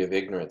degree of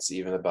ignorance,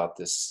 even about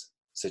this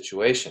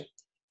situation.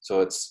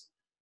 So it's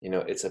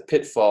a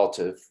pitfall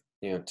to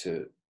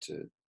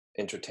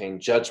entertain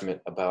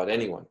judgment about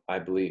anyone, I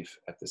believe,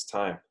 at this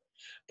time.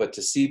 But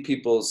to see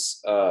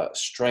people's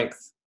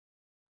strength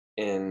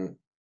in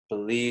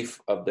belief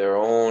of their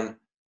own,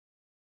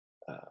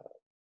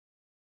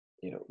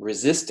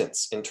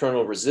 resistance,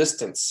 internal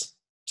resistance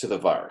to the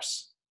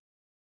virus.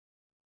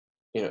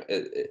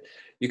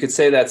 You could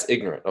say that's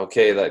ignorant,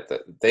 okay? Like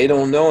they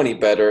don't know any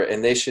better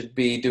and they should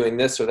be doing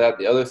this or that,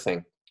 the other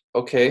thing.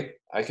 Okay,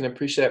 I can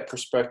appreciate that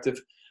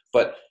perspective.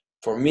 But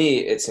for me,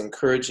 it's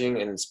encouraging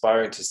and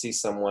inspiring to see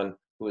someone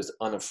who is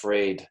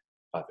unafraid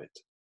of it,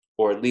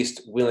 or at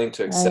least willing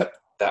to accept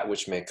that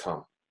which may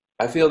come.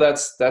 I feel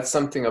that's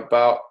something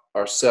about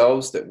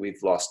ourselves that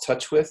we've lost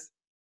touch with,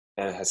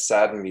 and it has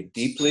saddened me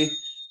deeply.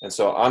 And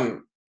so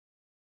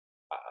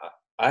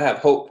I have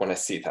hope when I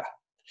see that,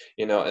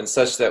 and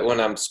such that when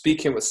I'm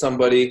speaking with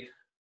somebody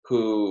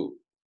who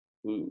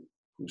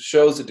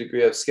shows a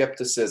degree of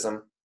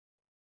skepticism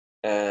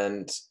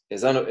and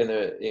is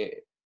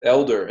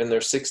elder in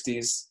their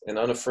 60s and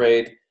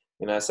unafraid,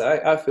 I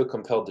say, I feel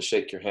compelled to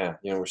shake your hand.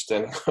 We're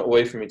standing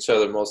away from each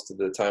other most of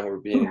the time we're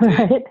being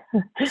engaged.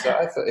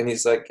 So and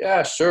he's like,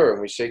 yeah, sure.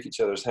 And we shake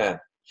each other's hand.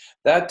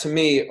 That to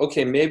me,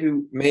 okay,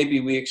 maybe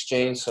we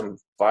exchange some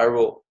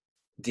viral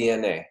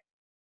DNA,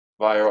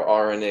 viral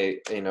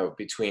RNA,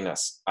 between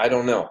us. I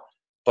don't know.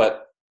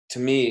 But to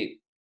me,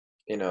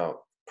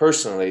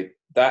 personally,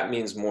 that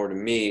means more to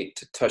me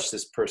to touch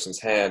this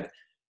person's hand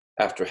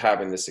after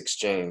having this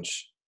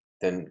exchange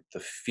than the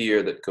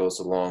fear that goes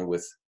along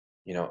with,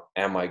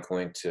 am I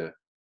going to,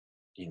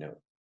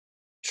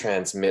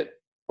 transmit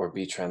or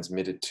be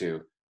transmitted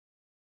to,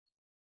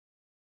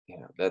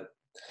 that.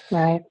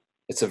 Right.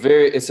 It's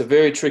a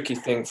very tricky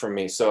thing for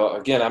me. So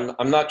again,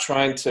 I'm not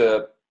trying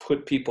to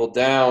put people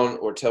down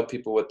or tell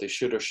people what they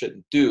should or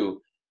shouldn't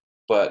do,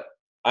 but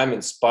I'm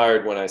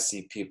inspired when I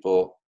see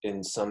people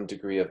in some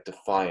degree of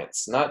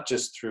defiance, not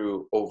just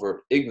through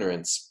overt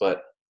ignorance,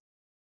 but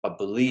a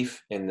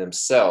belief in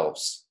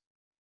themselves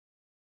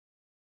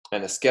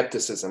and a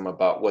skepticism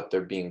about what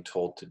they're being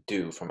told to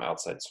do from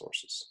outside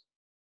sources.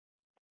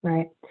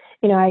 Right.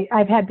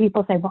 I've had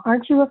people say, well,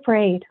 aren't you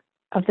afraid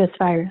of this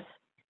virus?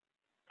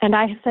 And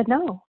I said,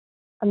 no,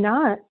 I'm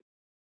not,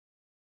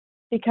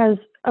 because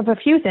of a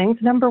few things.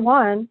 Number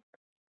one,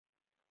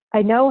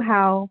 I know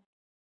how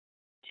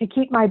to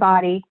keep my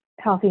body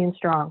healthy and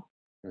strong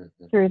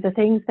through the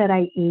things that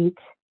I eat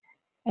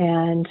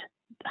and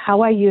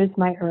how I use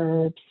my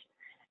herbs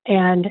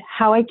and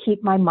how I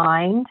keep my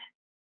mind,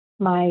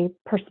 my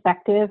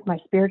perspective, my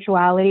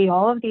spirituality,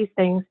 all of these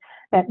things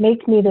that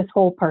make me this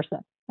whole person,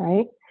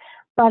 right?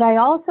 but I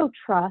also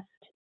trust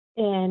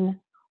in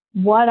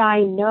what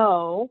I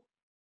know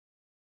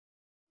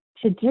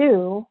to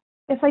do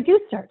if I do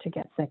start to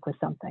get sick with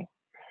something.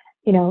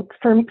 You know,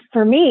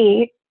 for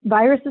me,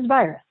 virus is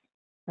virus,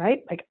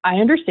 right? Like, I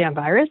understand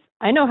virus.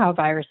 I know how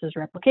viruses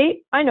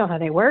replicate. I know how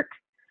they work.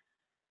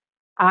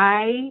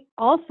 I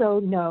also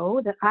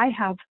know that I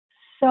have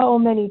so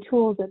many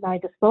tools at my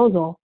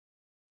disposal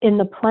in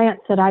the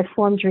plants that I've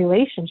formed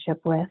relationship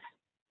with,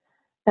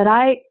 that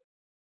I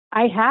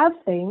have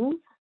things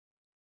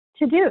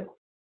to do.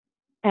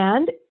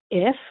 And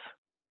if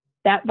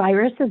that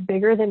virus is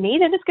bigger than me,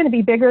 then it's going to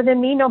be bigger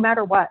than me no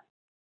matter what.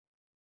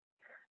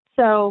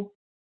 So,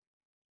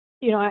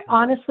 you know, I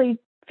honestly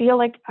feel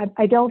like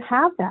I don't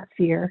have that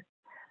fear.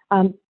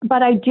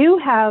 But I do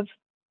have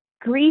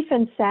grief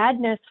and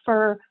sadness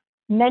for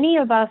many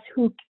of us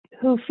who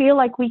feel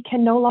like we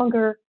can no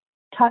longer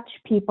touch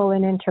people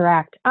and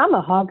interact. I'm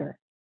a hugger,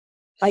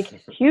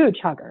 like huge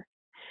hugger.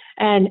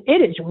 And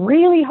it is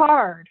really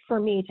hard for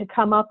me to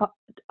come up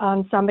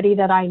on somebody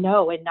that I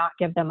know and not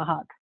give them a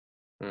hug.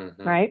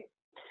 Mm-hmm. Right?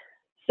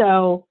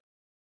 So,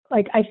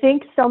 like, I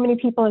think so many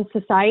people in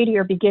society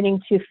are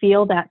beginning to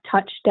feel that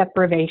touch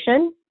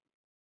deprivation.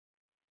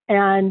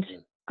 And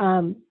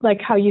like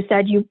how you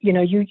said,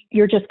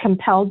 you're just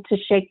compelled to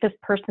shake this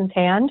person's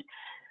hand.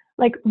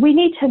 Like, we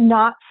need to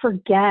not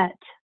forget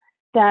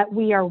that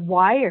we are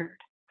wired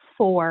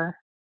for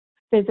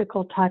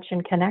physical touch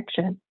and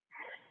connection.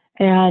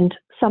 And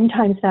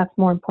sometimes that's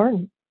more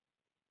important.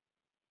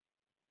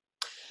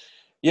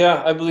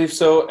 Yeah, I believe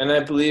so. And I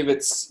believe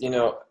it's,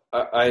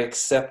 I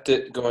accept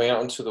it going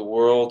out into the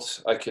world.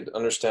 I could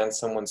understand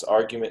someone's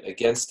argument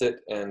against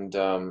it. And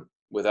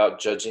without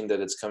judging that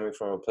it's coming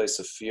from a place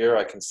of fear,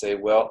 I can say,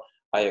 well,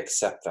 I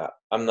accept that.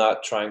 I'm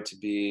not trying to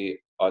be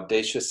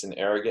audacious and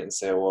arrogant and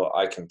say, well,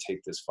 I can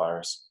take this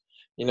virus.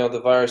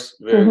 The virus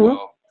very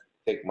well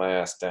take my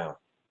ass down,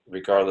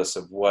 regardless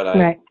of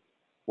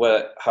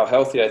how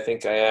healthy I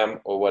think I am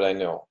or what I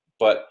know.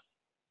 But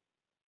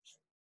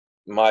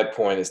my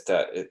point is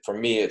that for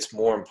me, it's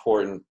more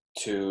important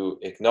to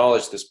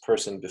acknowledge this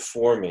person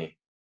before me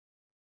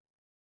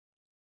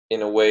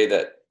in a way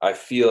that I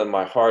feel in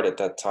my heart at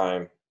that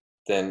time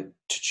than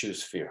to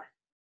choose fear.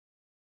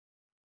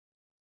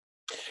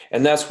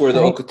 And that's where the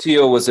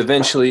Ocotillo was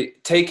eventually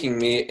taking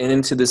me, and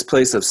into this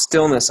place of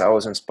stillness, I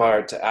was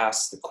inspired to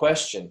ask the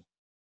question.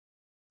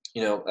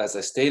 As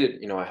I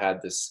stated, I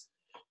had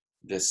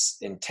this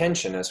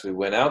intention as we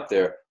went out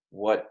there,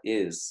 what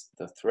is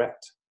the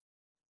threat?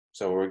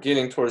 So we're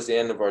getting towards the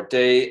end of our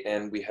day,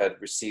 and we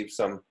had received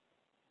some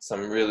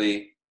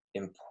really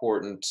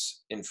important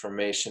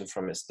information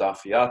from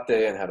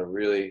Estafiate and had a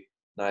really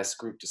nice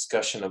group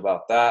discussion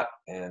about that.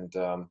 And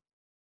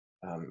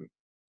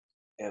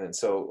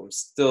so I'm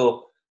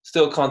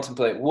still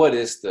contemplating what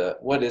is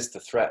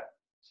the threat?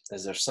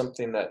 Is there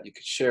something that you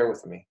could share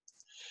with me?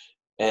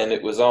 And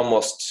it was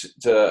almost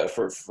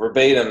for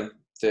verbatim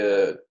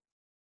the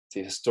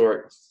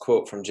historic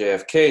quote from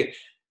JFK: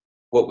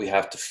 what we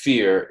have to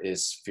fear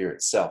is fear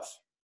itself.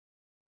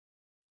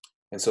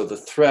 And so the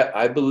threat,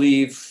 I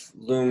believe,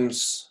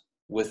 looms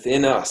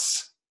within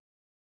us,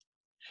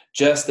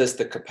 just as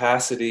the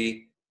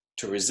capacity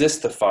to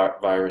resist the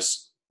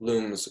virus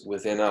looms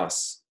within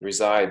us,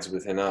 resides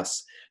within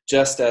us,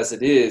 just as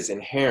it is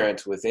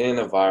inherent within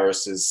a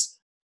virus's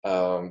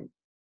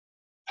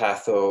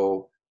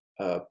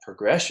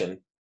progression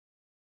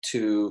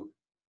to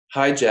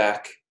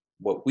hijack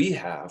what we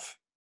have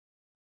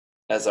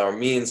as our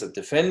means of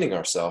defending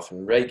ourselves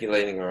and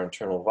regulating our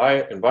internal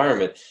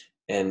environment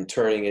and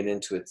turning it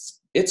into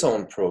its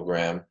own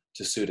program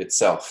to suit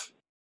itself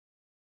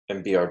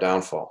and be our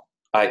downfall,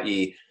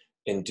 i.e.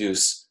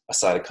 induce a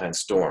cytokine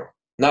storm.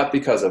 Not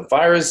because a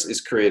virus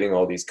is creating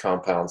all these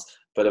compounds,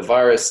 but a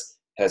virus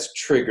has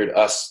triggered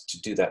us to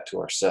do that to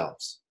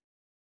ourselves.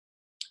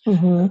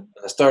 Mm-hmm.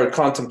 I started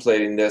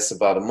contemplating this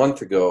about a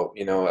month ago,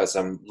 as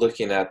I'm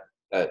looking at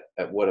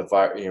what a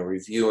virus,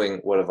 reviewing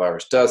what a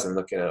virus does and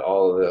looking at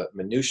all of the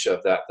minutiae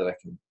of that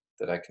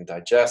I can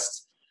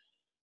digest.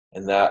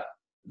 And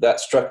that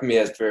struck me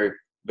as very,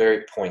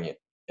 very poignant,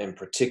 in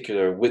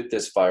particular with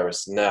this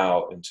virus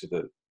now, and to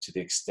the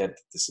extent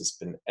that this has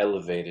been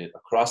elevated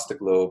across the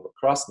globe,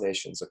 across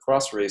nations,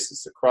 across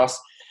races, across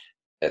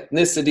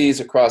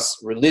ethnicities,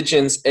 across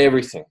religions,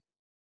 everything.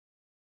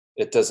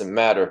 It doesn't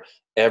matter.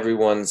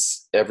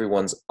 Everyone's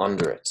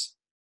under it.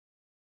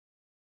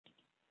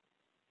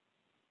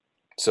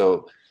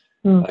 So,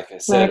 like I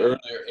said earlier,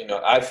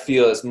 I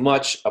feel as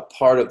much a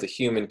part of the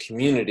human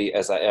community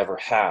as I ever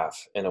have,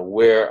 and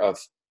aware of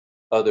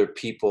other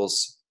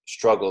people's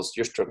struggles.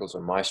 Your struggles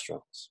are my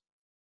struggles.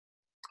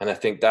 And I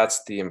think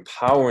that's the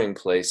empowering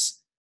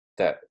place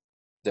that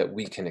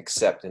we can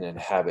accept and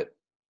inhabit,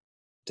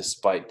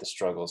 despite the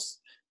struggles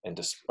and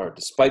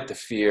despite the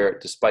fear,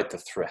 despite the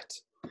threat.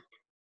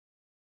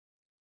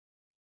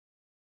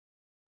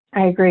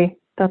 I agree.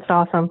 That's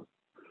awesome.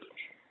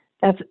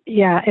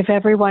 If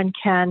everyone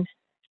can,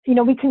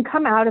 we can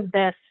come out of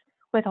this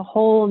with a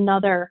whole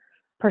nother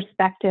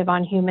perspective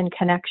on human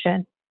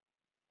connection,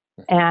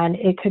 and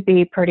it could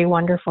be pretty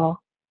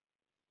wonderful.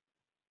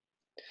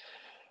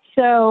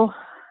 So,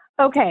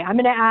 okay, I'm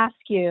going to ask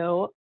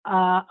you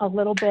a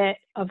little bit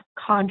of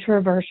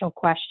controversial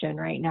question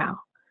right now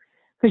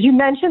because you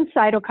mentioned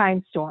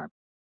cytokine storm.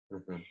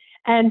 Mm-hmm.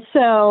 And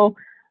so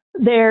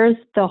there's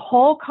the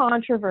whole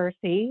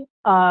controversy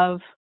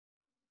of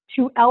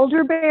to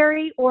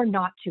elderberry or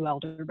not to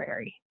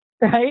elderberry,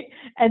 right?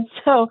 And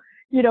so,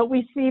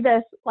 we see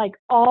this like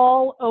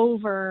all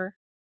over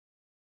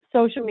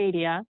social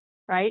media,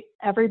 right?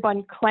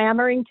 Everyone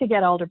clamoring to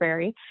get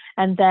elderberry.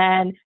 And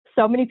then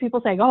so many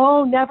people saying,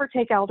 oh, never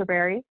take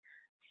elderberry.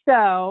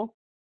 So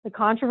the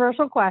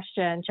controversial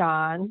question,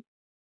 John,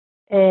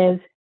 is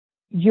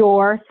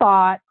your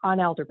thought on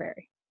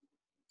elderberry.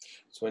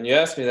 So when you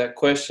ask me that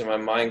question, my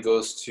mind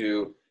goes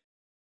to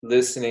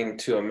listening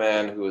to a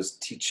man who was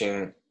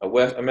teaching,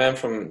 a man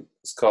from,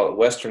 let's call it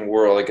Western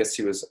world, I guess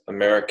he was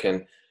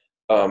American,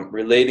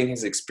 relating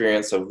his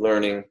experience of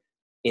learning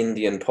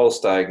Indian pulse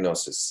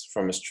diagnosis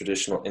from his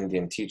traditional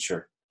Indian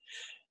teacher.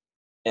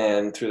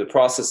 And through the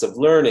process of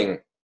learning,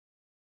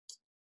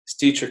 his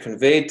teacher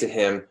conveyed to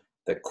him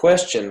that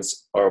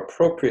questions are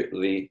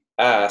appropriately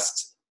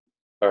asked,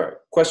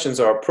 or questions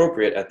are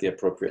appropriate at the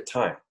appropriate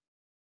time.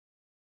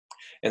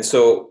 And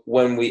so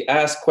when we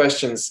ask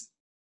questions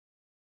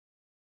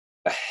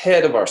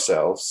ahead of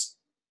ourselves,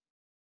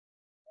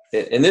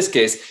 in this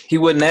case, he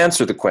wouldn't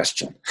answer the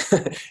question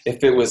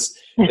if it was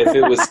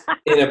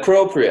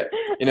inappropriate.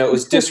 It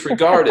was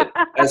disregarded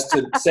as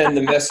to send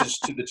the message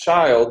to the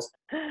child.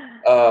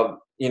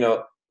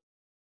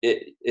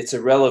 It's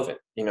irrelevant.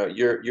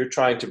 You're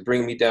trying to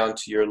bring me down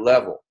to your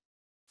level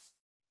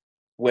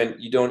when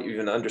you don't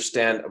even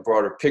understand a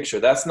broader picture.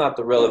 That's not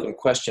the relevant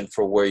question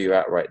for where you're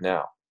at right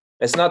now.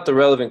 It's not the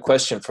relevant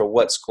question for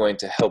what's going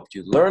to help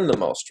you learn the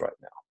most right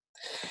now.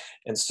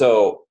 And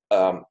so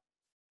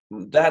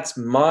that's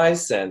my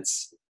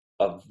sense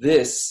of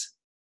this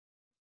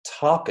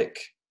topic,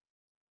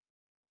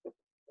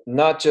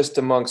 not just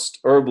amongst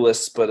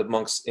herbalists, but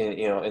amongst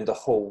in the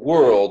whole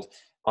world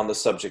on the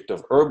subject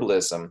of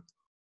herbalism.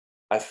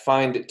 I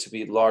find it to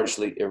be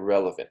largely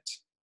irrelevant.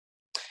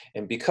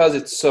 And because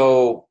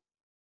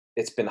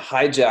it's been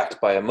hijacked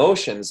by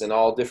emotions in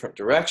all different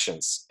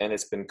directions, and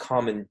it's been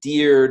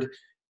commandeered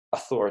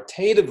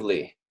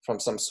authoritatively from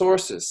some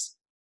sources,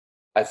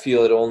 I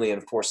feel it only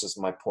enforces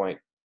my point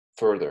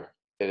further,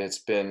 that it's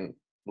been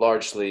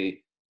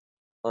largely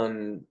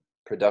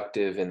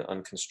unproductive and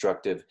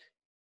unconstructive.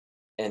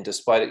 And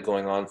despite it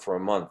going on for a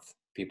month,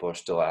 people are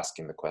still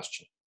asking the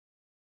question.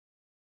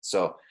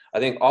 So I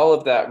think all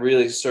of that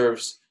really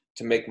serves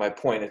to make my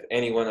point if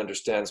anyone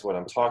understands what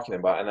I'm talking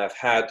about. And I've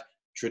had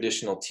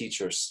traditional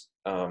teachers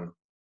from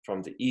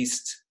the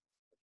East,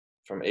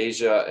 from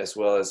Asia, as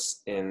well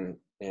as in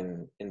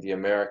the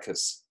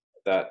Americas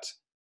that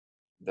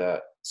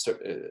their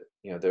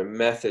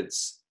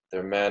methods,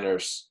 their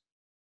manners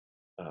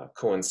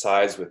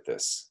coincides with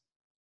this.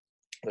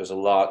 There's a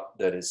lot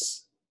that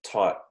is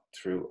taught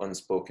through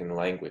unspoken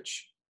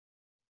language,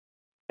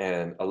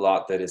 and a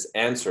lot that is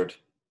answered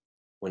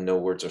when no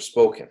words are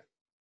spoken.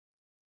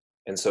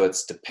 And so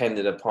it's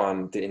dependent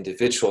upon the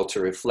individual to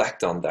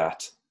reflect on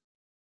that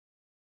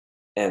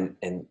and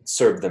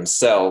serve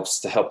themselves,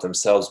 to help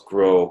themselves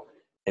grow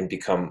and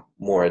become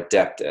more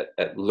adept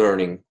at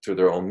learning through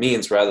their own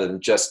means, rather than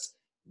just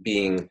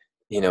being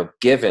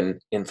given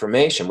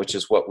information, which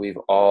is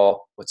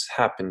what's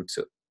happened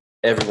to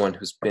everyone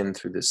who's been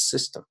through this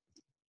system.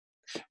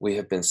 We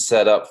have been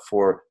set up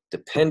for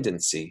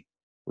dependency.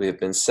 We have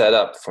been set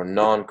up for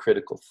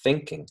non-critical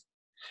thinking.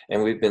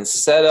 And we've been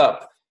set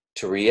up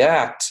to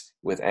react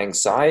with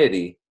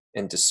anxiety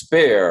and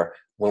despair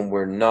when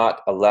we're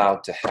not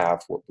allowed to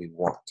have what we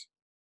want.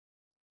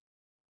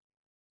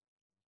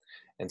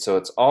 And so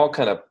it's all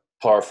kind of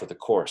par for the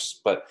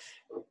course. But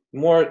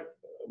more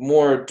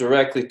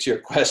directly to your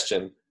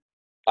question,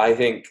 I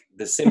think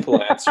the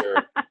simple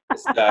answer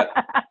is that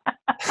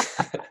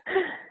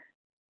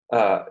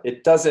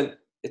it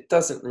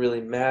doesn't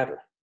really matter.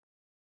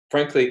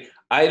 Frankly,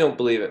 I don't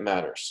believe it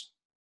matters,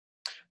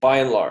 by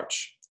and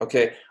large.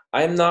 Okay,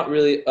 I'm not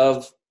really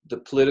of the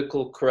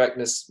political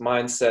correctness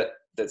mindset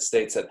that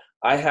states that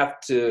I have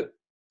to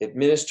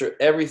administer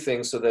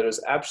everything so that there's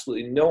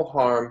absolutely no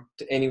harm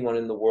to anyone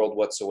in the world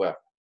whatsoever.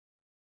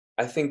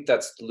 I think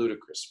that's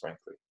ludicrous,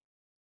 frankly.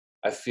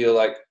 I feel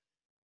like,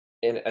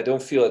 and I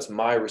don't feel it's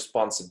my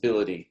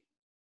responsibility.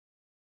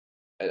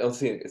 I don't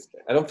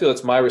feel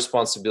it's my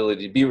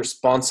responsibility to be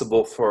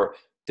responsible for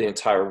the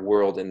entire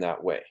world in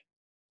that way.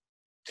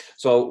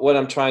 So what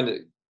I'm trying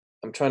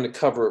to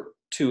cover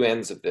two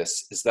ends of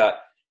this is that,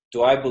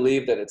 do I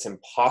believe that it's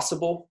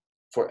impossible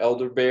for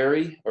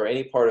elderberry or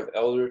any part of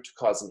elder to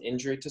cause an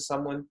injury to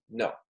someone?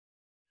 No.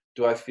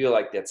 Do I feel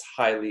like that's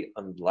highly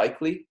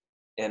unlikely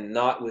and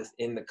not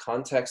within the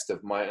context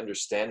of my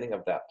understanding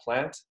of that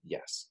plant?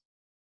 Yes.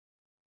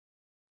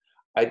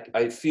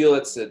 I feel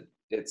it's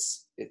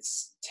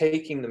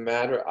taking the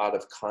matter out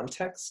of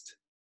context.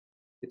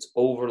 It's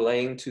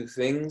overlaying two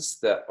things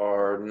that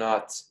are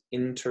not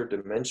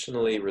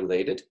interdimensionally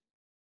related,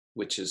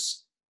 which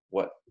is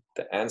what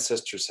the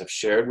ancestors have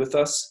shared with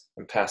us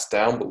and passed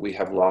down, but we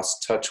have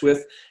lost touch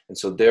with. And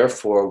so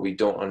therefore we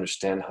don't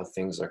understand how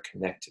things are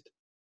connected.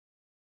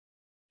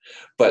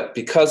 But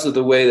because of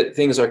the way that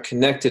things are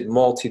connected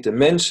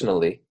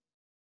multidimensionally,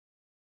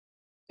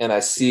 and I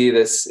see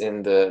this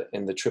in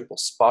the triple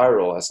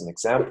spiral as an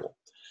example,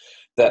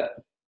 that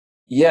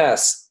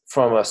yes,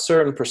 from a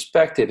certain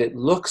perspective, it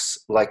looks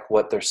like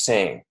what they're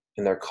saying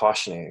and they're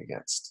cautioning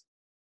against.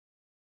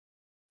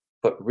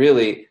 But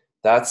really,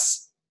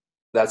 that's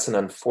an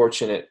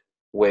unfortunate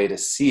way to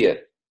see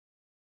it,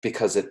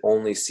 because it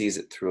only sees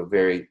it through a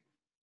very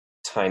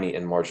tiny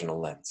and marginal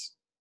lens.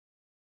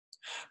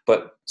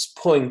 But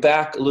pulling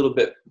back a little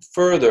bit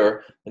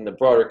further in the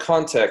broader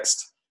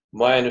context,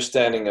 my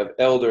understanding of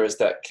elder is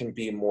that can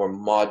be more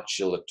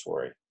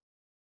modulatory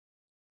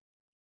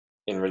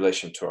in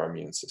relation to our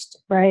immune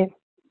system. Right.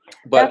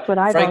 But that's what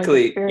I've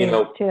frankly, always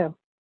experienced too.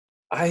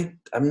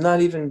 I'm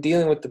not even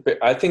dealing with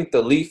I think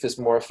the leaf is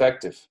more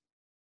effective.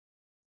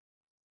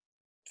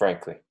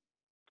 Frankly,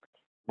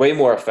 way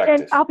more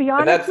effective. And I'll be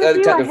honest with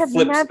you, I have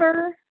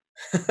never.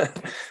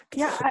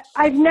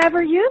 I've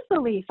never used the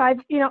leaf.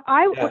 Always.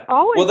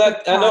 Well,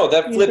 I know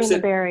that flips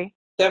it. Berry.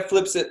 That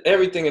flips it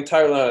everything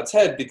entirely on its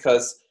head,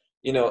 because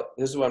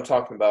this is what I'm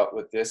talking about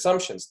with the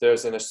assumptions.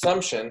 There's an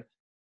assumption,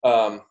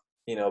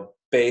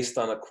 based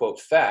on a quote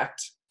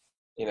fact.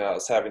 I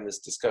was having this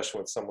discussion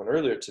with someone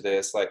earlier today.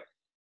 It's like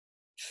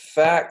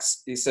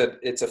facts. He said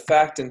it's a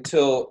fact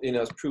until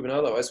it's proven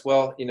otherwise.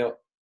 Well,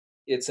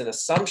 it's an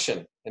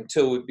assumption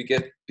until we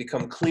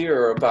become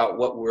clearer about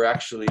what we're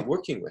actually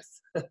working with.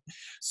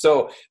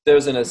 So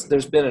there's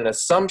been an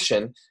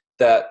assumption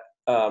that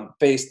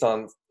based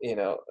on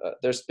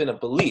there's been a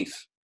belief,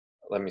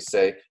 let me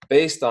say,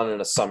 based on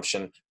an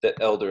assumption that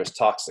elder is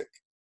toxic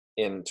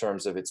in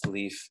terms of its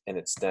leaf and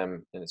its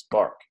stem and its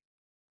bark.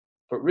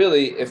 But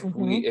really, if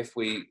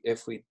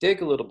we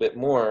dig a little bit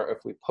more, if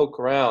we poke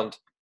around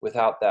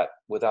without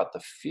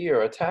the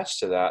fear attached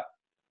to that,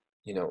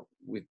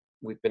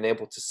 we've been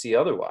able to see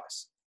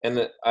otherwise.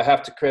 And I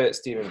have to credit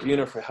Stephen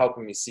Buhner for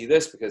helping me see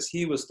this, because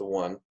he was the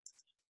one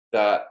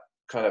that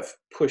kind of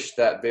pushed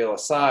that veil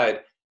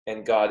aside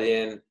and got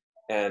in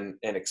and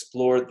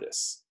explored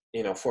this,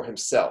 for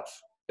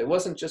himself. It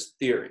wasn't just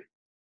theory.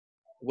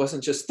 It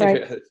wasn't just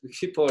theory. Right.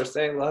 People are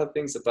saying a lot of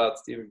things about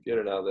Stephen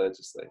Buhner now that I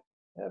just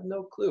I have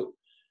no clue.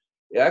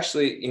 He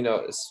actually,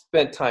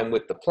 spent time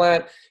with the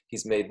plant.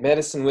 He's made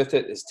medicine with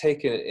it. Has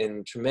taken it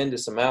in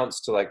tremendous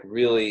amounts to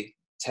really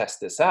test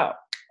this out,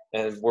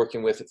 and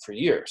working with it for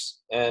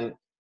years. And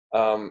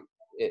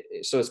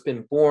so it's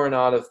been born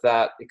out of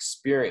that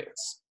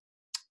experience.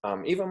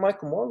 Even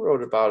Michael Moore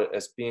wrote about it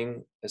as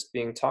being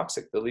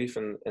toxic, the leaf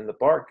and the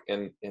bark.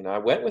 And I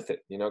went with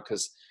it,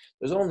 because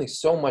there's only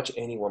so much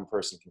any one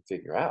person can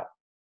figure out.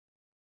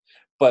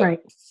 But right.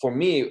 For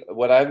me,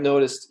 what I've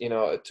noticed,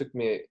 it took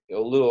me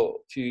a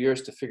few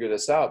years to figure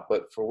this out,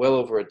 but for well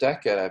over a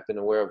decade, I've been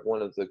aware of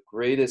one of the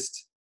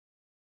greatest,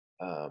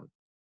 how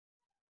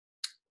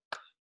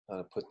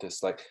to put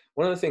this,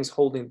 one of the things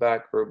holding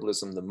back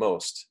herbalism the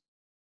most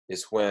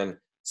is when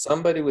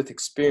somebody with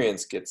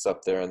experience gets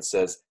up there and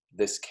says,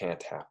 this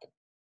can't happen.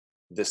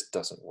 This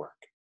doesn't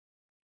work.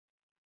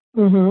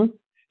 Mm-hmm.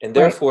 And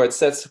therefore it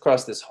sets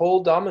across this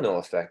whole domino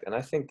effect. And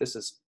I think this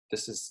is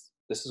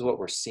what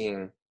we're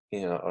seeing,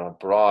 on a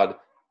broad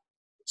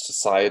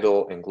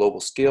societal and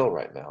global scale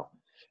right now,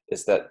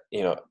 is that,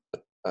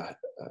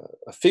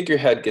 a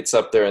figurehead gets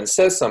up there and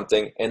says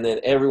something, and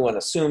then everyone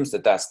assumes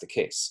that that's the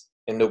case,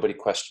 and nobody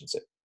questions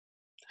it.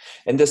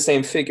 And this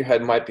same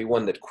figurehead might be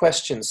one that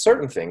questions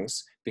certain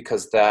things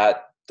because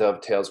that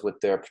dovetails with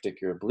their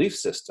particular belief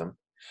system.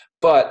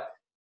 But,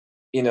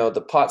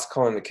 the pot's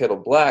calling the kettle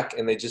black,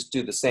 and they just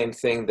do the same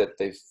thing that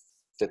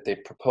they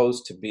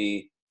propose to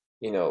be,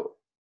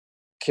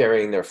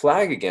 carrying their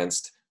flag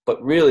against. But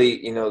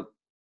really,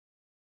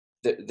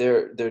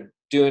 they're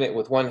doing it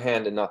with one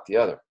hand and not the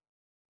other,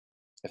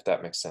 if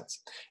that makes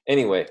sense.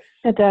 Anyway.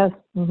 It does.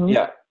 Mm-hmm.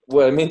 Yeah.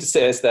 What I mean to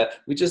say is that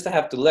we just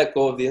have to let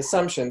go of the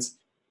assumptions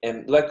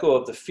and let go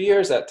of the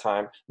fears at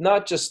time,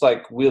 not just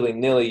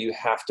willy-nilly, you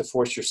have to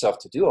force yourself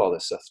to do all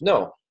this stuff.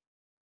 No.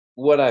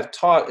 What I've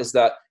taught is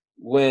that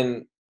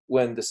when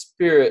the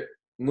spirit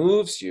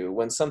moves you,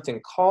 when something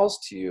calls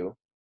to you,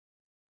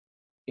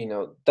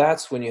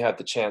 that's when you have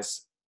the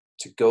chance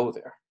to go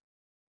there.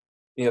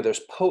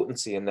 There's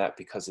potency in that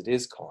because it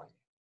is calling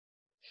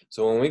you.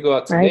 So when we go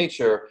out to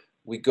nature,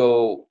 we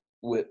go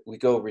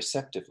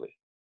receptively.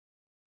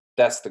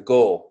 That's the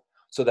goal,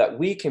 so that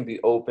we can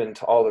be open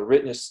to all the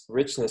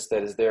richness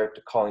that is there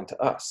to calling to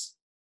us.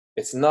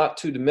 It's not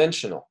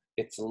two-dimensional.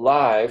 It's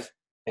live,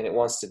 and it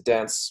wants to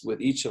dance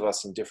with each of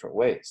us in different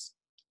ways.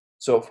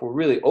 So if we're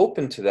really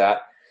open to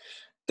that,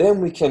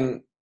 then we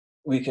can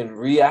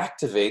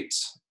reactivate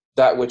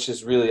that which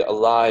is really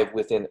alive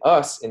within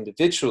us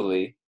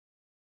individually,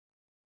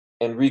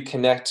 and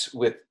reconnect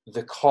with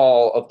the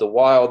call of the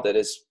wild that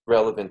is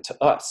relevant to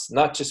us.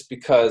 Not just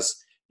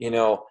because,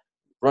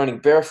 running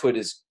barefoot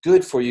is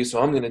good for you,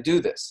 so I'm going to do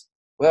this.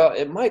 Well,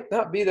 it might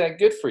not be that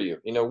good for you.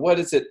 What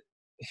is it?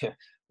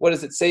 what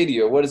does it say to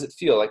you? Or what does it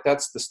feel? Like,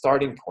 that's the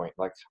starting point.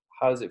 Like,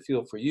 how does it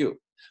feel for you?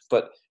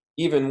 But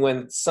even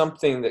when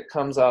something that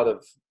comes out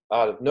of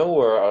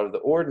nowhere, out of the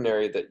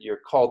ordinary, that you're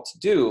called to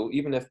do,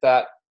 even if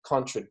that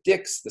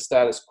contradicts the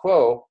status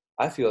quo,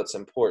 I feel it's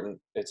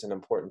important. It's an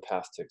important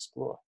path to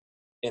explore,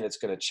 and it's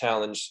going to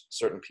challenge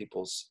certain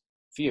people's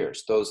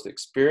fears, those that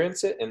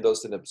experience it and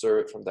those that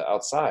observe it from the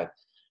outside.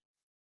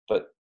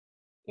 But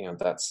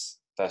that's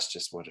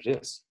just what it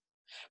is.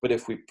 But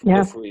if we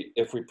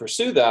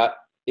pursue that,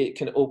 it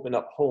can open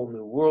up whole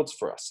new worlds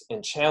for us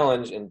and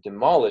challenge and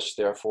demolish,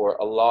 therefore,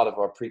 a lot of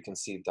our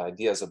preconceived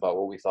ideas about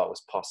what we thought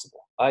was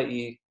possible,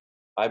 i.e.,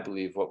 I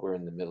believe what we're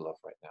in the middle of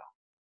right now.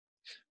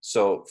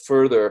 So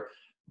further,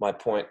 my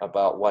point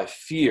about why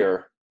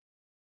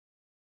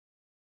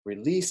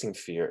releasing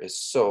fear is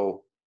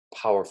so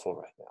powerful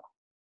right now.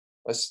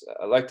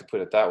 I like to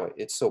put it that way.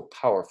 It's so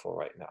powerful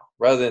right now.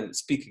 Rather than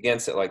speak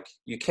against it like,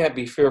 you can't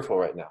be fearful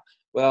right now.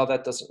 Well,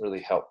 that doesn't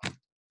really help,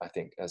 I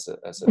think, as a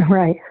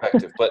right.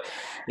 perspective. But,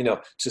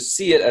 to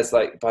see it as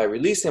like, by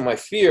releasing my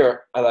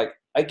fear, I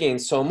gain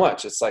so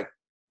much. It's like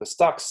the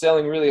stock's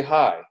selling really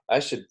high. I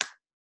should,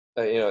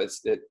 I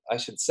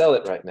should sell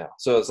it right now.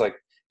 So it's like,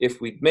 if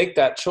we make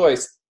that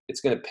choice, it's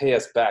going to pay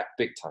us back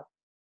big time.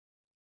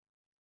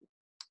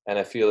 And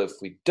I feel if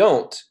we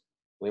don't,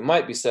 we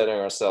might be setting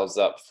ourselves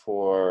up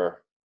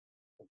for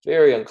a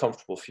very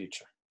uncomfortable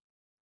future.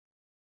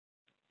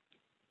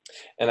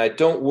 And I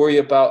don't worry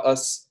about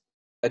us.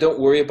 I don't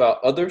worry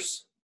about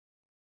others.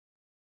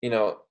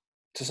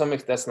 To some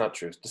extent, that's not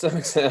true. To some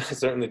extent, I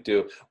certainly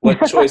do. What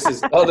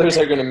choices others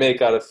are going to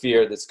make out of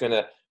fear that's going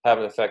to have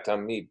an effect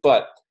on me.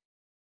 But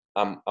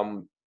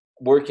I'm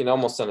working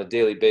almost on a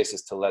daily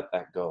basis to let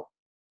that go.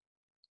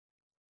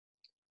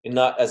 And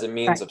not as a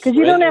means of because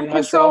you don't have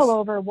myself. control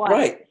over what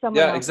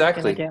someone else is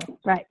going to do.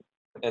 Right.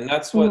 And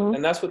that's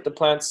what the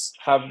plants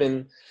have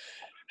been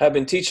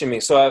teaching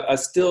me. So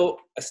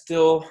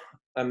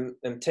I'm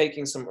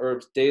taking some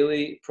herbs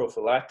daily,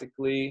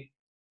 prophylactically,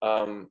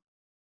 in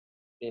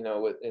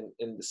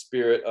the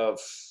spirit of,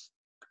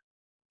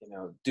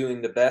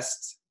 doing the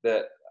best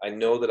that I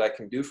know that I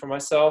can do for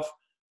myself,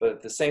 but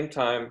at the same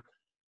time,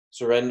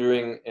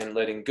 surrendering and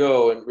letting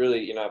go. And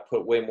really, I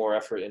put way more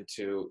effort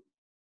into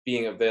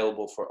being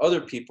available for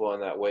other people in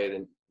that way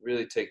than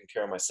really taking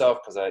care of myself.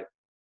 Because I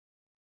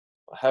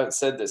haven't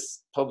said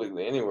this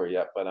publicly anywhere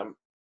yet, but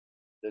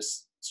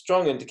there's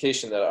strong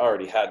indication that I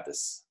already had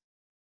this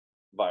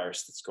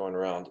virus that's going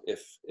around.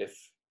 If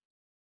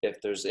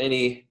there's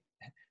any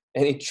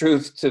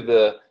truth to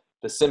the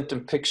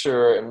symptom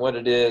picture and what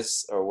it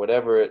is, or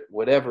whatever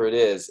it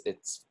is,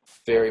 it's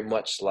very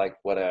much like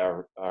what I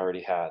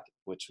already had,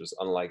 which was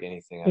unlike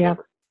anything I've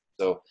ever.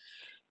 So,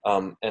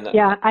 I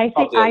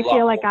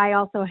feel like I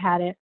also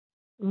had it.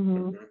 Mm-hmm.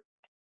 Mm-hmm.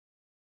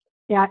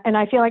 Yeah, and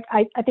I feel like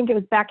I think it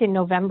was back in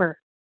November.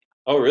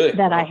 Oh, really?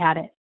 That I had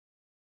it.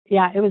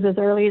 Yeah, it was as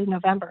early as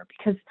November,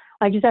 because,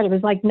 like you said, it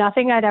was like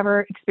nothing I'd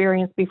ever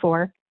experienced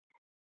before,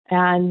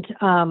 and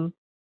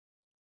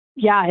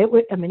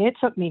it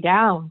took me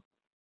down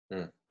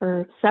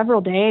for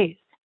several days,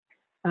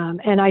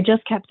 and I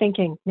just kept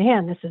thinking,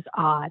 man, this is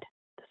odd.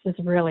 This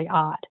is really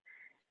odd.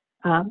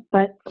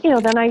 But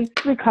then I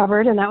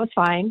recovered, and that was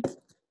fine.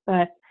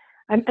 But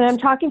I'm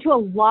talking to a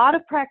lot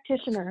of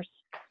practitioners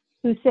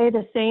who say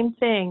the same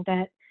thing,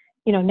 that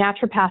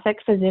naturopathic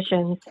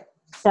physicians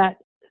that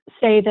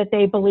say that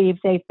they believe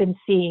they've been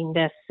seeing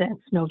this since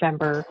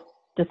November,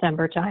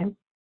 December time.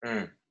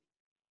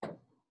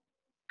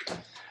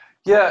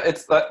 Yeah,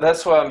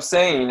 that's what I'm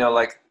saying.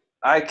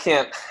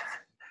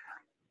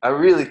 I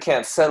really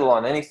can't settle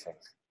on anything,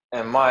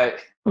 and I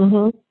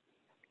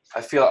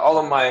feel all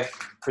of my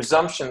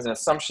presumptions and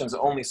assumptions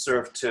only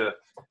serve to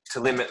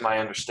limit my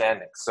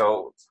understanding.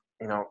 So,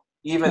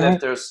 even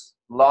if there's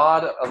a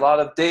lot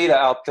of data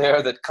out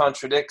there that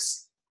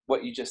contradicts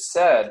what you just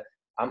said,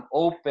 I'm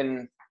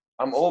open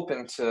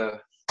to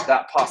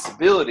that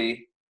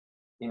possibility,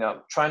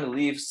 trying to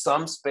leave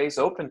some space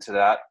open to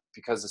that,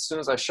 because as soon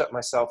as I shut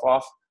myself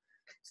off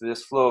to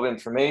this flow of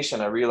information,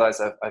 I realize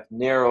I've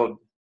narrowed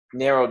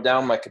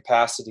down my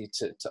capacity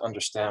to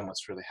understand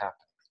what's really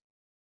happening.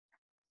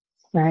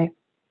 Right.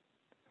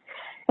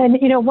 And,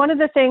 one of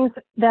the things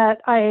that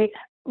I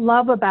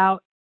love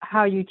about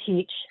how you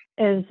teach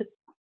is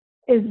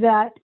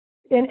that,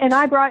 and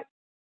I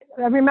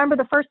remember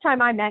the first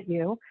time I met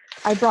you,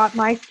 I brought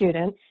my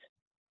students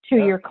to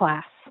your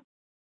class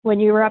when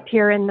you were up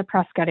here in the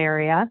Prescott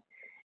area.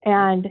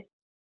 And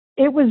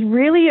it was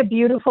really a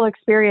beautiful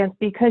experience,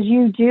 because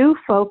you do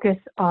focus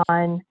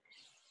on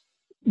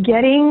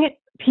getting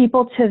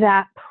people to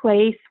that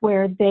place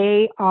where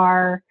they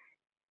are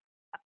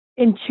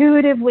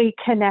intuitively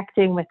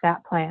connecting with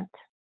that plant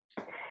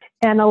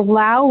and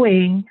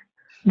allowing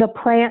the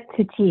plant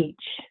to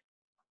teach,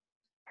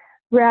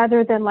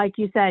 rather than, like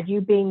you said,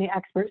 you being the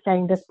expert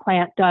saying this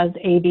plant does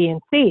A, B,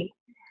 and C.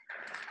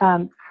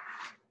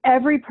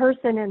 Every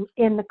person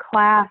in the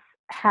class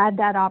had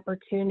that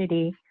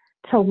opportunity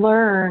to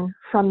learn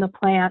from the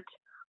plant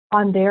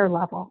on their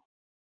level.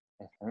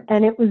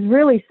 And it was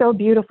really so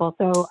beautiful.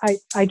 So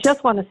I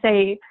just want to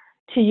say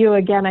to you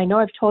again. I know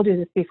I've told you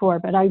this before,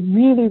 but I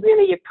really,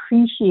 really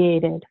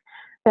appreciated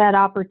that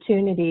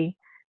opportunity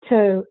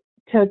to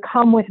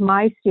come with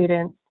my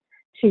students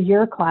to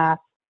your class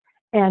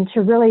and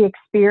to really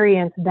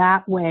experience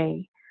that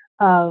way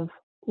of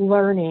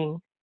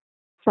learning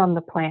from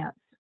the plants.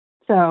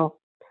 So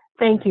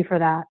thank you for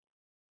that.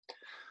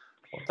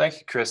 Well, thank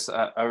you, Chris.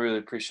 I really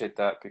appreciate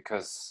that,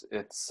 because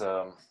it's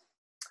a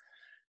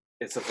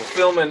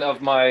fulfillment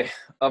of my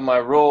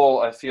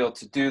role, I feel,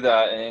 to do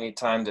that. And any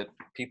time that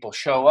people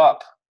show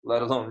up,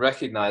 let alone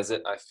recognize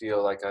it, I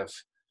feel like I've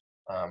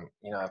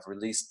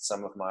released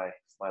some of my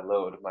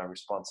load, my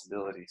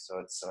responsibility. So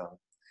it's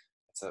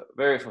a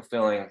very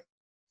fulfilling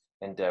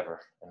endeavor,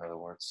 in other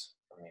words,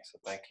 for me. So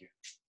thank you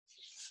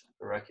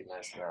for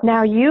recognizing that.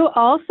 Now, you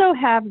also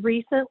have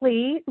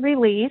recently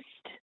released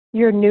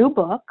your new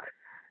book.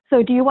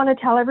 So do you want to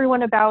tell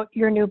everyone about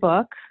your new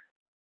book?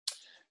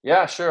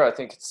 Yeah, sure. I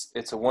think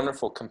it's a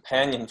wonderful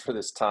companion for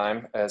this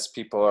time, as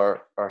people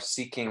are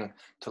seeking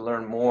to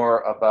learn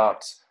more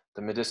about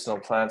the medicinal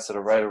plants that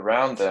are right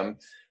around them.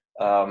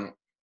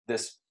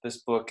 This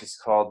book is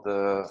called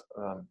the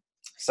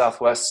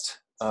Southwest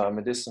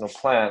Medicinal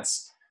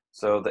Plants.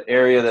 So the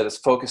area that is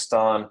focused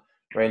on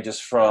ranges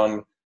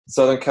from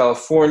Southern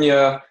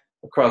California,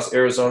 across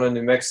Arizona,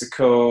 New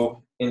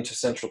Mexico, into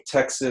Central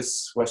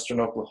Texas, Western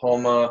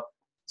Oklahoma,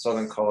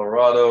 Southern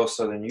Colorado,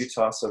 Southern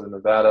Utah, Southern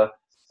Nevada.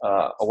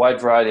 A wide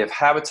variety of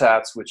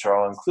habitats, which are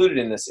all included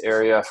in this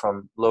area,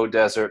 from low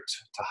desert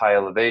to high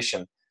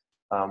elevation,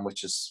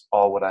 which is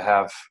all what I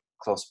have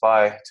close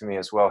by to me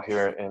as well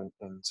here in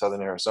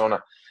Southern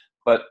Arizona.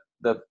 But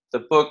the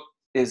book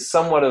is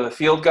somewhat of a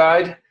field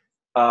guide,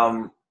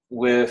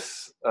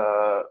 with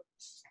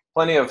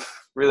plenty of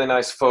really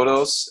nice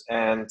photos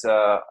and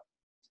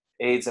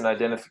aids in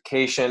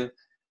identification,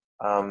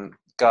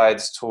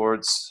 guides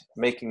towards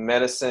making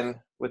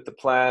medicine with the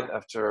plant,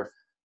 after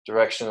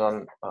direction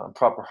on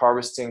proper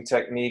harvesting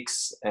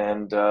techniques,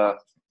 and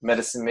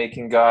medicine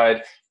making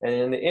guide. And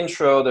in the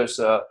intro, there's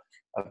a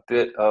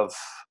bit of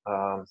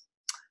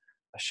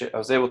I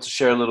was able to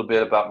share a little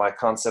bit about my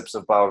concepts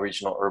of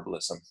bioregional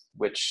herbalism,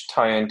 which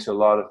tie into a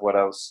lot of what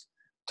I was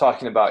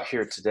talking about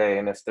here today.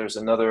 And if there's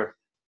a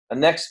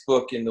next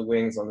book in the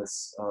wings on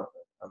this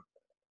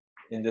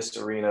in this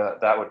arena,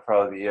 that would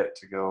probably be it,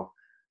 to go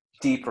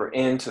deeper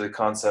into the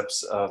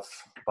concepts of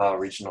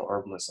bioregional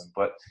herbalism.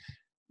 But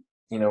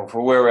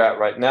for where we're at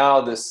right now,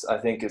 this, I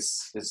think,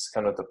 is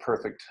kind of the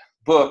perfect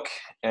book.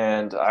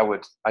 And I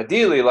would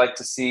ideally like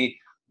to see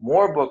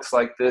more books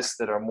like this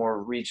that are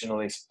more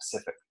regionally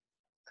specific.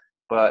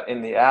 But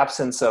in the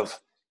absence of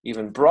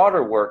even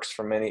broader works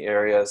from many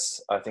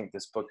areas, I think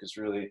this book is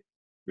really,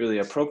 really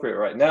appropriate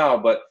right now.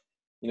 But,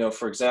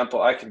 for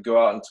example, I could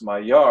go out into my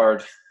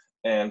yard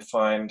and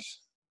find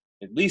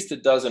at least a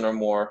dozen or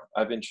more.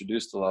 I've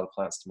introduced a lot of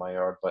plants to my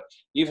yard, but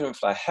even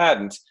if I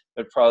hadn't,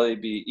 there'd probably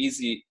be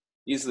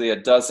easily a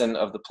dozen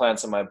of the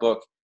plants in my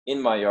book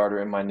in my yard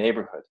or in my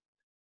neighborhood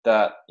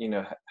that,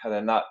 had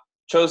I not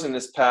chosen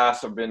this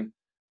path or been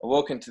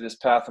awoken to this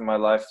path in my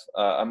life,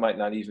 I might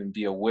not even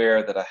be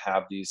aware that I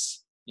have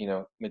these,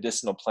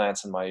 medicinal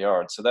plants in my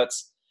yard. So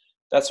that's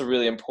a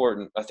really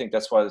important, I think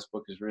that's why this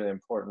book is really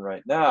important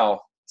right now,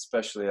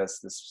 especially as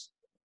this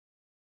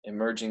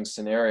emerging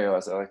scenario,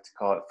 as I like to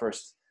call it,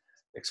 first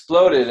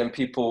exploded, and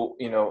people,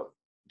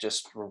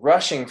 just were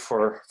rushing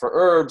for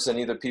herbs, and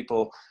either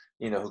people,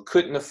 who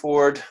couldn't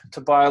afford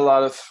to buy a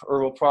lot of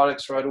herbal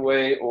products right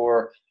away,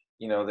 or,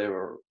 they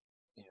were,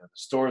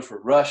 stores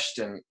were rushed,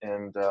 and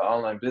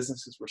online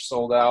businesses were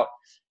sold out.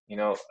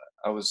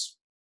 I was,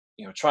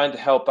 trying to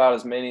help out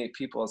as many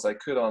people as I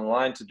could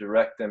online to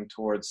direct them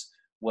towards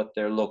what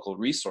their local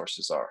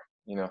resources are.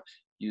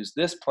 Use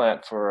this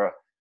plant for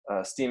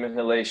steam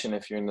inhalation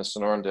if you're in the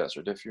Sonoran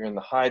Desert. If you're in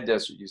the high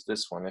desert, use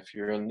this one. If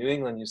you're in New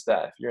England, use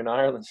that. If you're in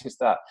Ireland, use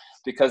that.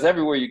 Because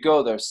everywhere you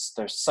go, there's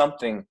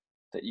something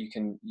that you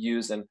can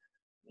use, and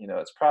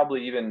it's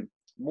probably even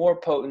more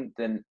potent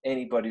than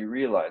anybody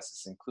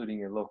realizes, including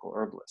your local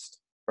herbalist.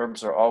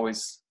 Herbs are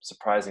always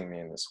surprising me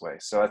in this way.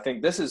 So I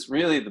think this is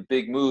really the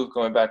big move,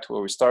 going back to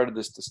where we started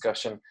this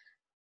discussion,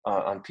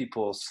 on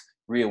people's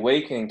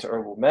reawakening to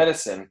herbal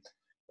medicine.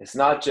 It's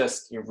not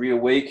just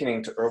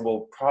reawakening to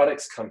herbal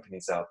products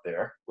companies out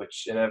there,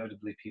 which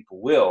inevitably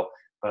people will,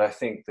 but I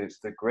think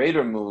the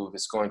greater move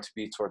is going to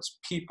be towards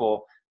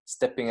people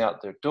stepping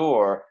out their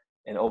door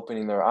and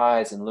opening their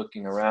eyes and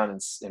looking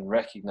around and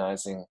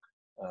recognizing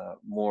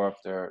more of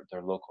their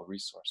local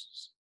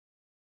resources.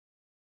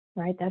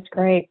 Right, that's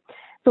great.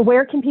 So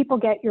where can people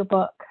get your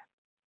book?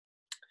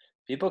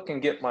 People can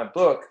get my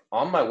book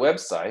on my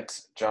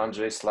website,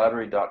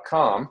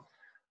 johnjslattery.com.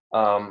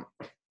 I'm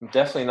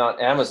definitely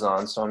not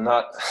Amazon, so I'm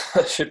not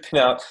shipping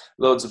out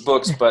loads of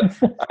books, but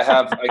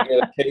I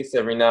get a case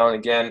every now and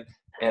again,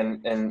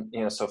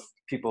 and so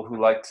people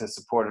who like to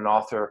support an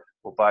author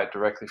will buy it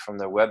directly from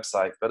their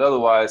website. But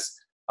otherwise,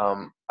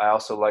 I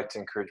also like to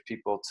encourage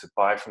people to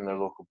buy from their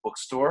local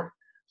bookstore.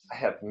 I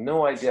have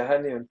no idea, I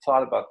hadn't even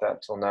thought about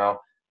that till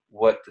now,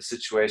 what the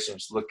situation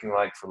is looking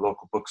like for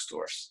local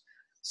bookstores.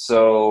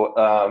 So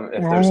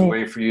if there's a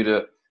way for you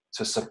to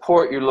to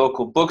support your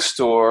local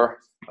bookstore,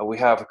 we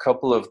have a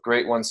couple of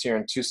great ones here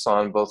in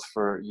Tucson, both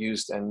for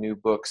used and new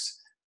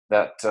books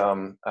that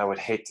I would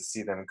hate to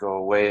see them go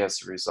away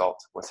as a result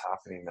of what's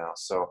happening now.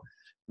 So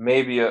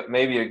maybe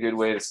a good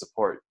way to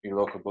support your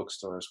local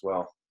bookstore as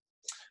well.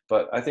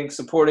 But I think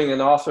supporting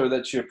an author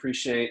that you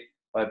appreciate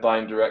by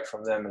buying direct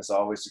from them is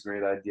always a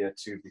great idea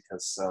too,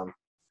 because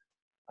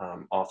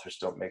authors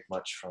don't make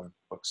much from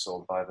books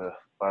sold by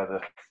the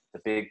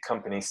big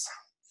companies.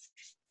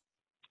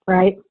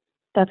 Right.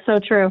 That's so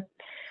true.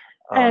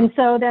 And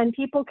so then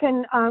people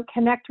can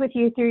connect with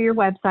you through your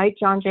website,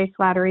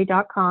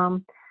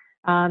 johnjslattery.com,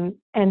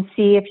 and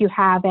see if you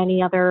have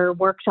any other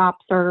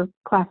workshops or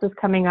classes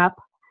coming up.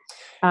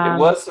 It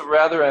was a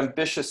rather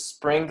ambitious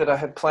spring that I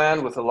had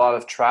planned, with a lot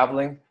of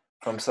traveling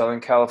from Southern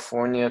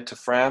California to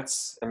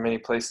France and many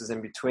places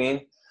in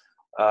between.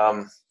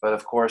 But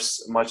of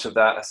course, much of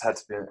that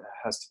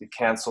has to be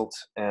canceled.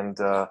 And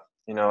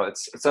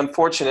it's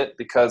unfortunate,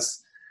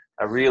 because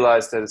I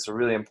realize that it's a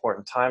really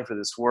important time for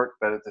this work,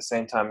 but at the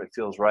same time, it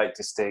feels right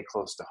to stay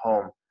close to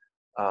home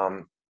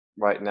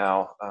right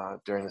now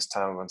during this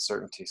time of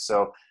uncertainty.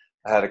 So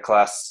I had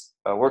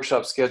a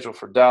workshop scheduled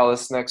for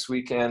Dallas next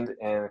weekend,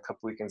 and a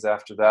couple weekends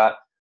after that,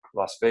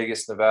 Las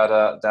Vegas,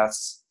 Nevada.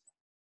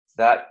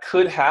 That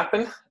could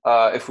happen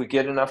if we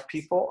get enough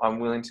people. I'm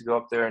willing to go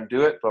up there and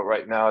do it, but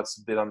right now it's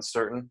a bit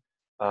uncertain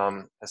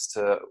as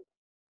to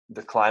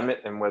the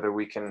climate and whether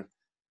we can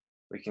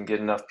get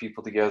enough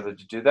people together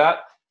to do that.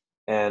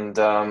 And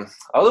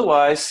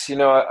otherwise,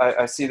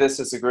 I see this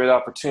as a great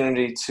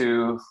opportunity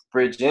to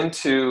bridge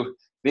into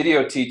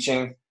video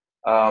teaching.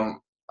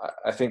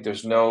 I think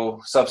there's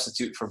no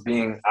substitute for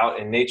being out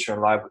in nature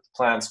and live with the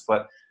plants,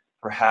 but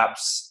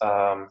perhaps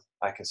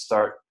I can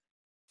start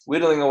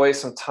whittling away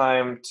some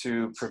time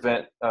to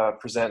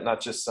present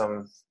not just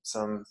some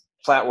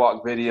plant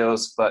walk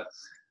videos, but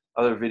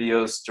other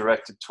videos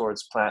directed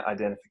towards plant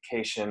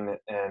identification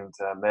and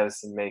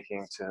medicine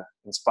making, to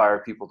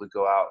inspire people to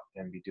go out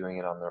and be doing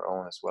it on their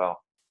own as well.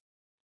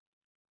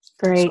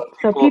 Great.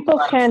 So people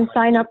can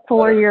sign up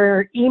for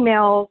your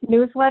email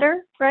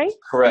newsletter, right?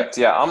 Correct.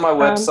 Yeah. On my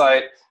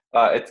website,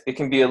 it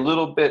can be a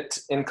little bit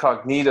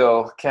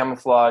incognito,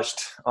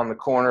 camouflaged on the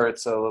corner.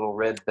 It's a little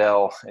red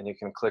bell, and you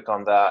can click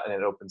on that, and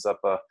it opens up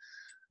a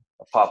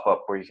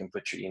pop-up where you can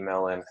put your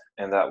email in,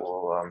 and that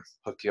will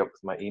hook you up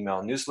with my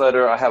email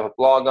newsletter. I have a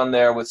blog on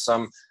there with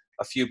a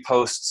few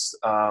posts,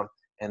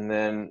 and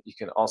then you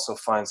can also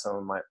find some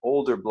of my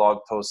older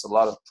blog posts, a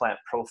lot of plant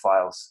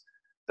profiles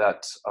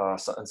that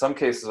in some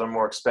cases are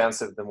more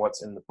expansive than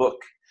what's in the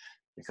book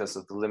because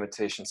of the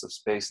limitations of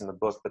space in the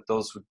book, but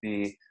those would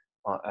be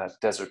at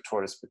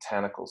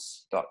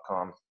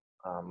deserttortoisebotanicals.com,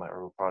 my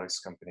herbal products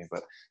company,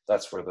 but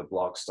that's where the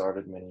blog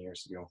started many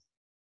years ago.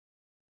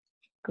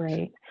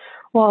 Great.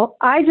 Well,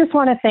 I just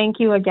want to thank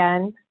you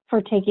again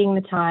for taking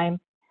the time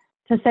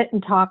to sit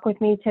and talk with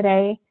me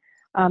today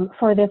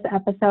for this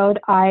episode.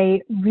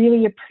 I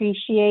really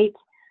appreciate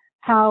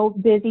how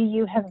busy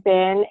you have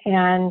been,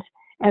 and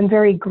am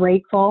very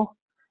grateful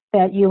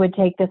that you would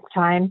take this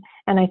time.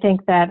 And I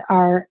think that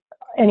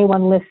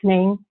anyone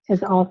listening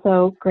is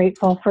also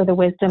grateful for the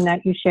wisdom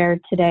that you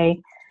shared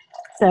today.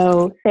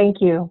 So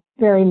thank you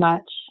very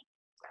much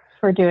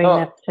for doing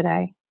this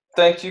today.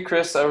 Thank you,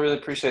 Chris. I really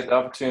appreciate the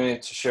opportunity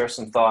to share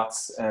some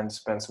thoughts and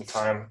spend some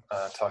time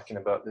talking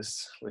about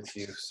this with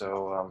you.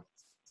 So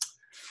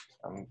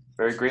I'm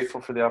very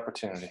grateful for the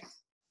opportunity.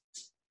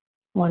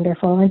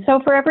 Wonderful. And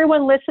so for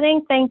everyone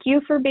listening, thank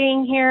you for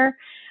being here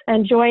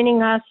and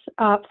joining us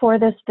for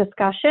this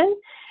discussion.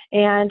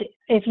 And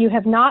if you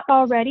have not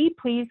already,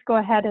 please go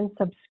ahead and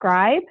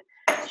subscribe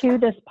to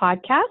this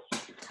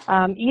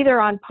podcast, either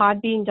on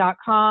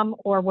podbean.com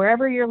or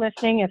wherever you're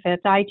listening, if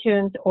it's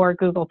iTunes or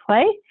Google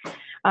Play.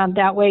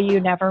 That way you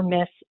never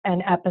miss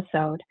an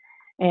episode.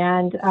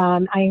 And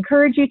I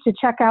encourage you to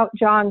check out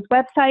John's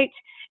website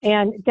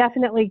and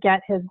definitely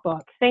get his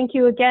book. Thank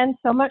you again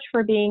so much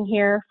for being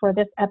here for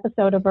this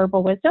episode of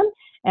Herbal Wisdom,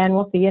 and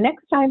we'll see you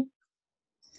next time.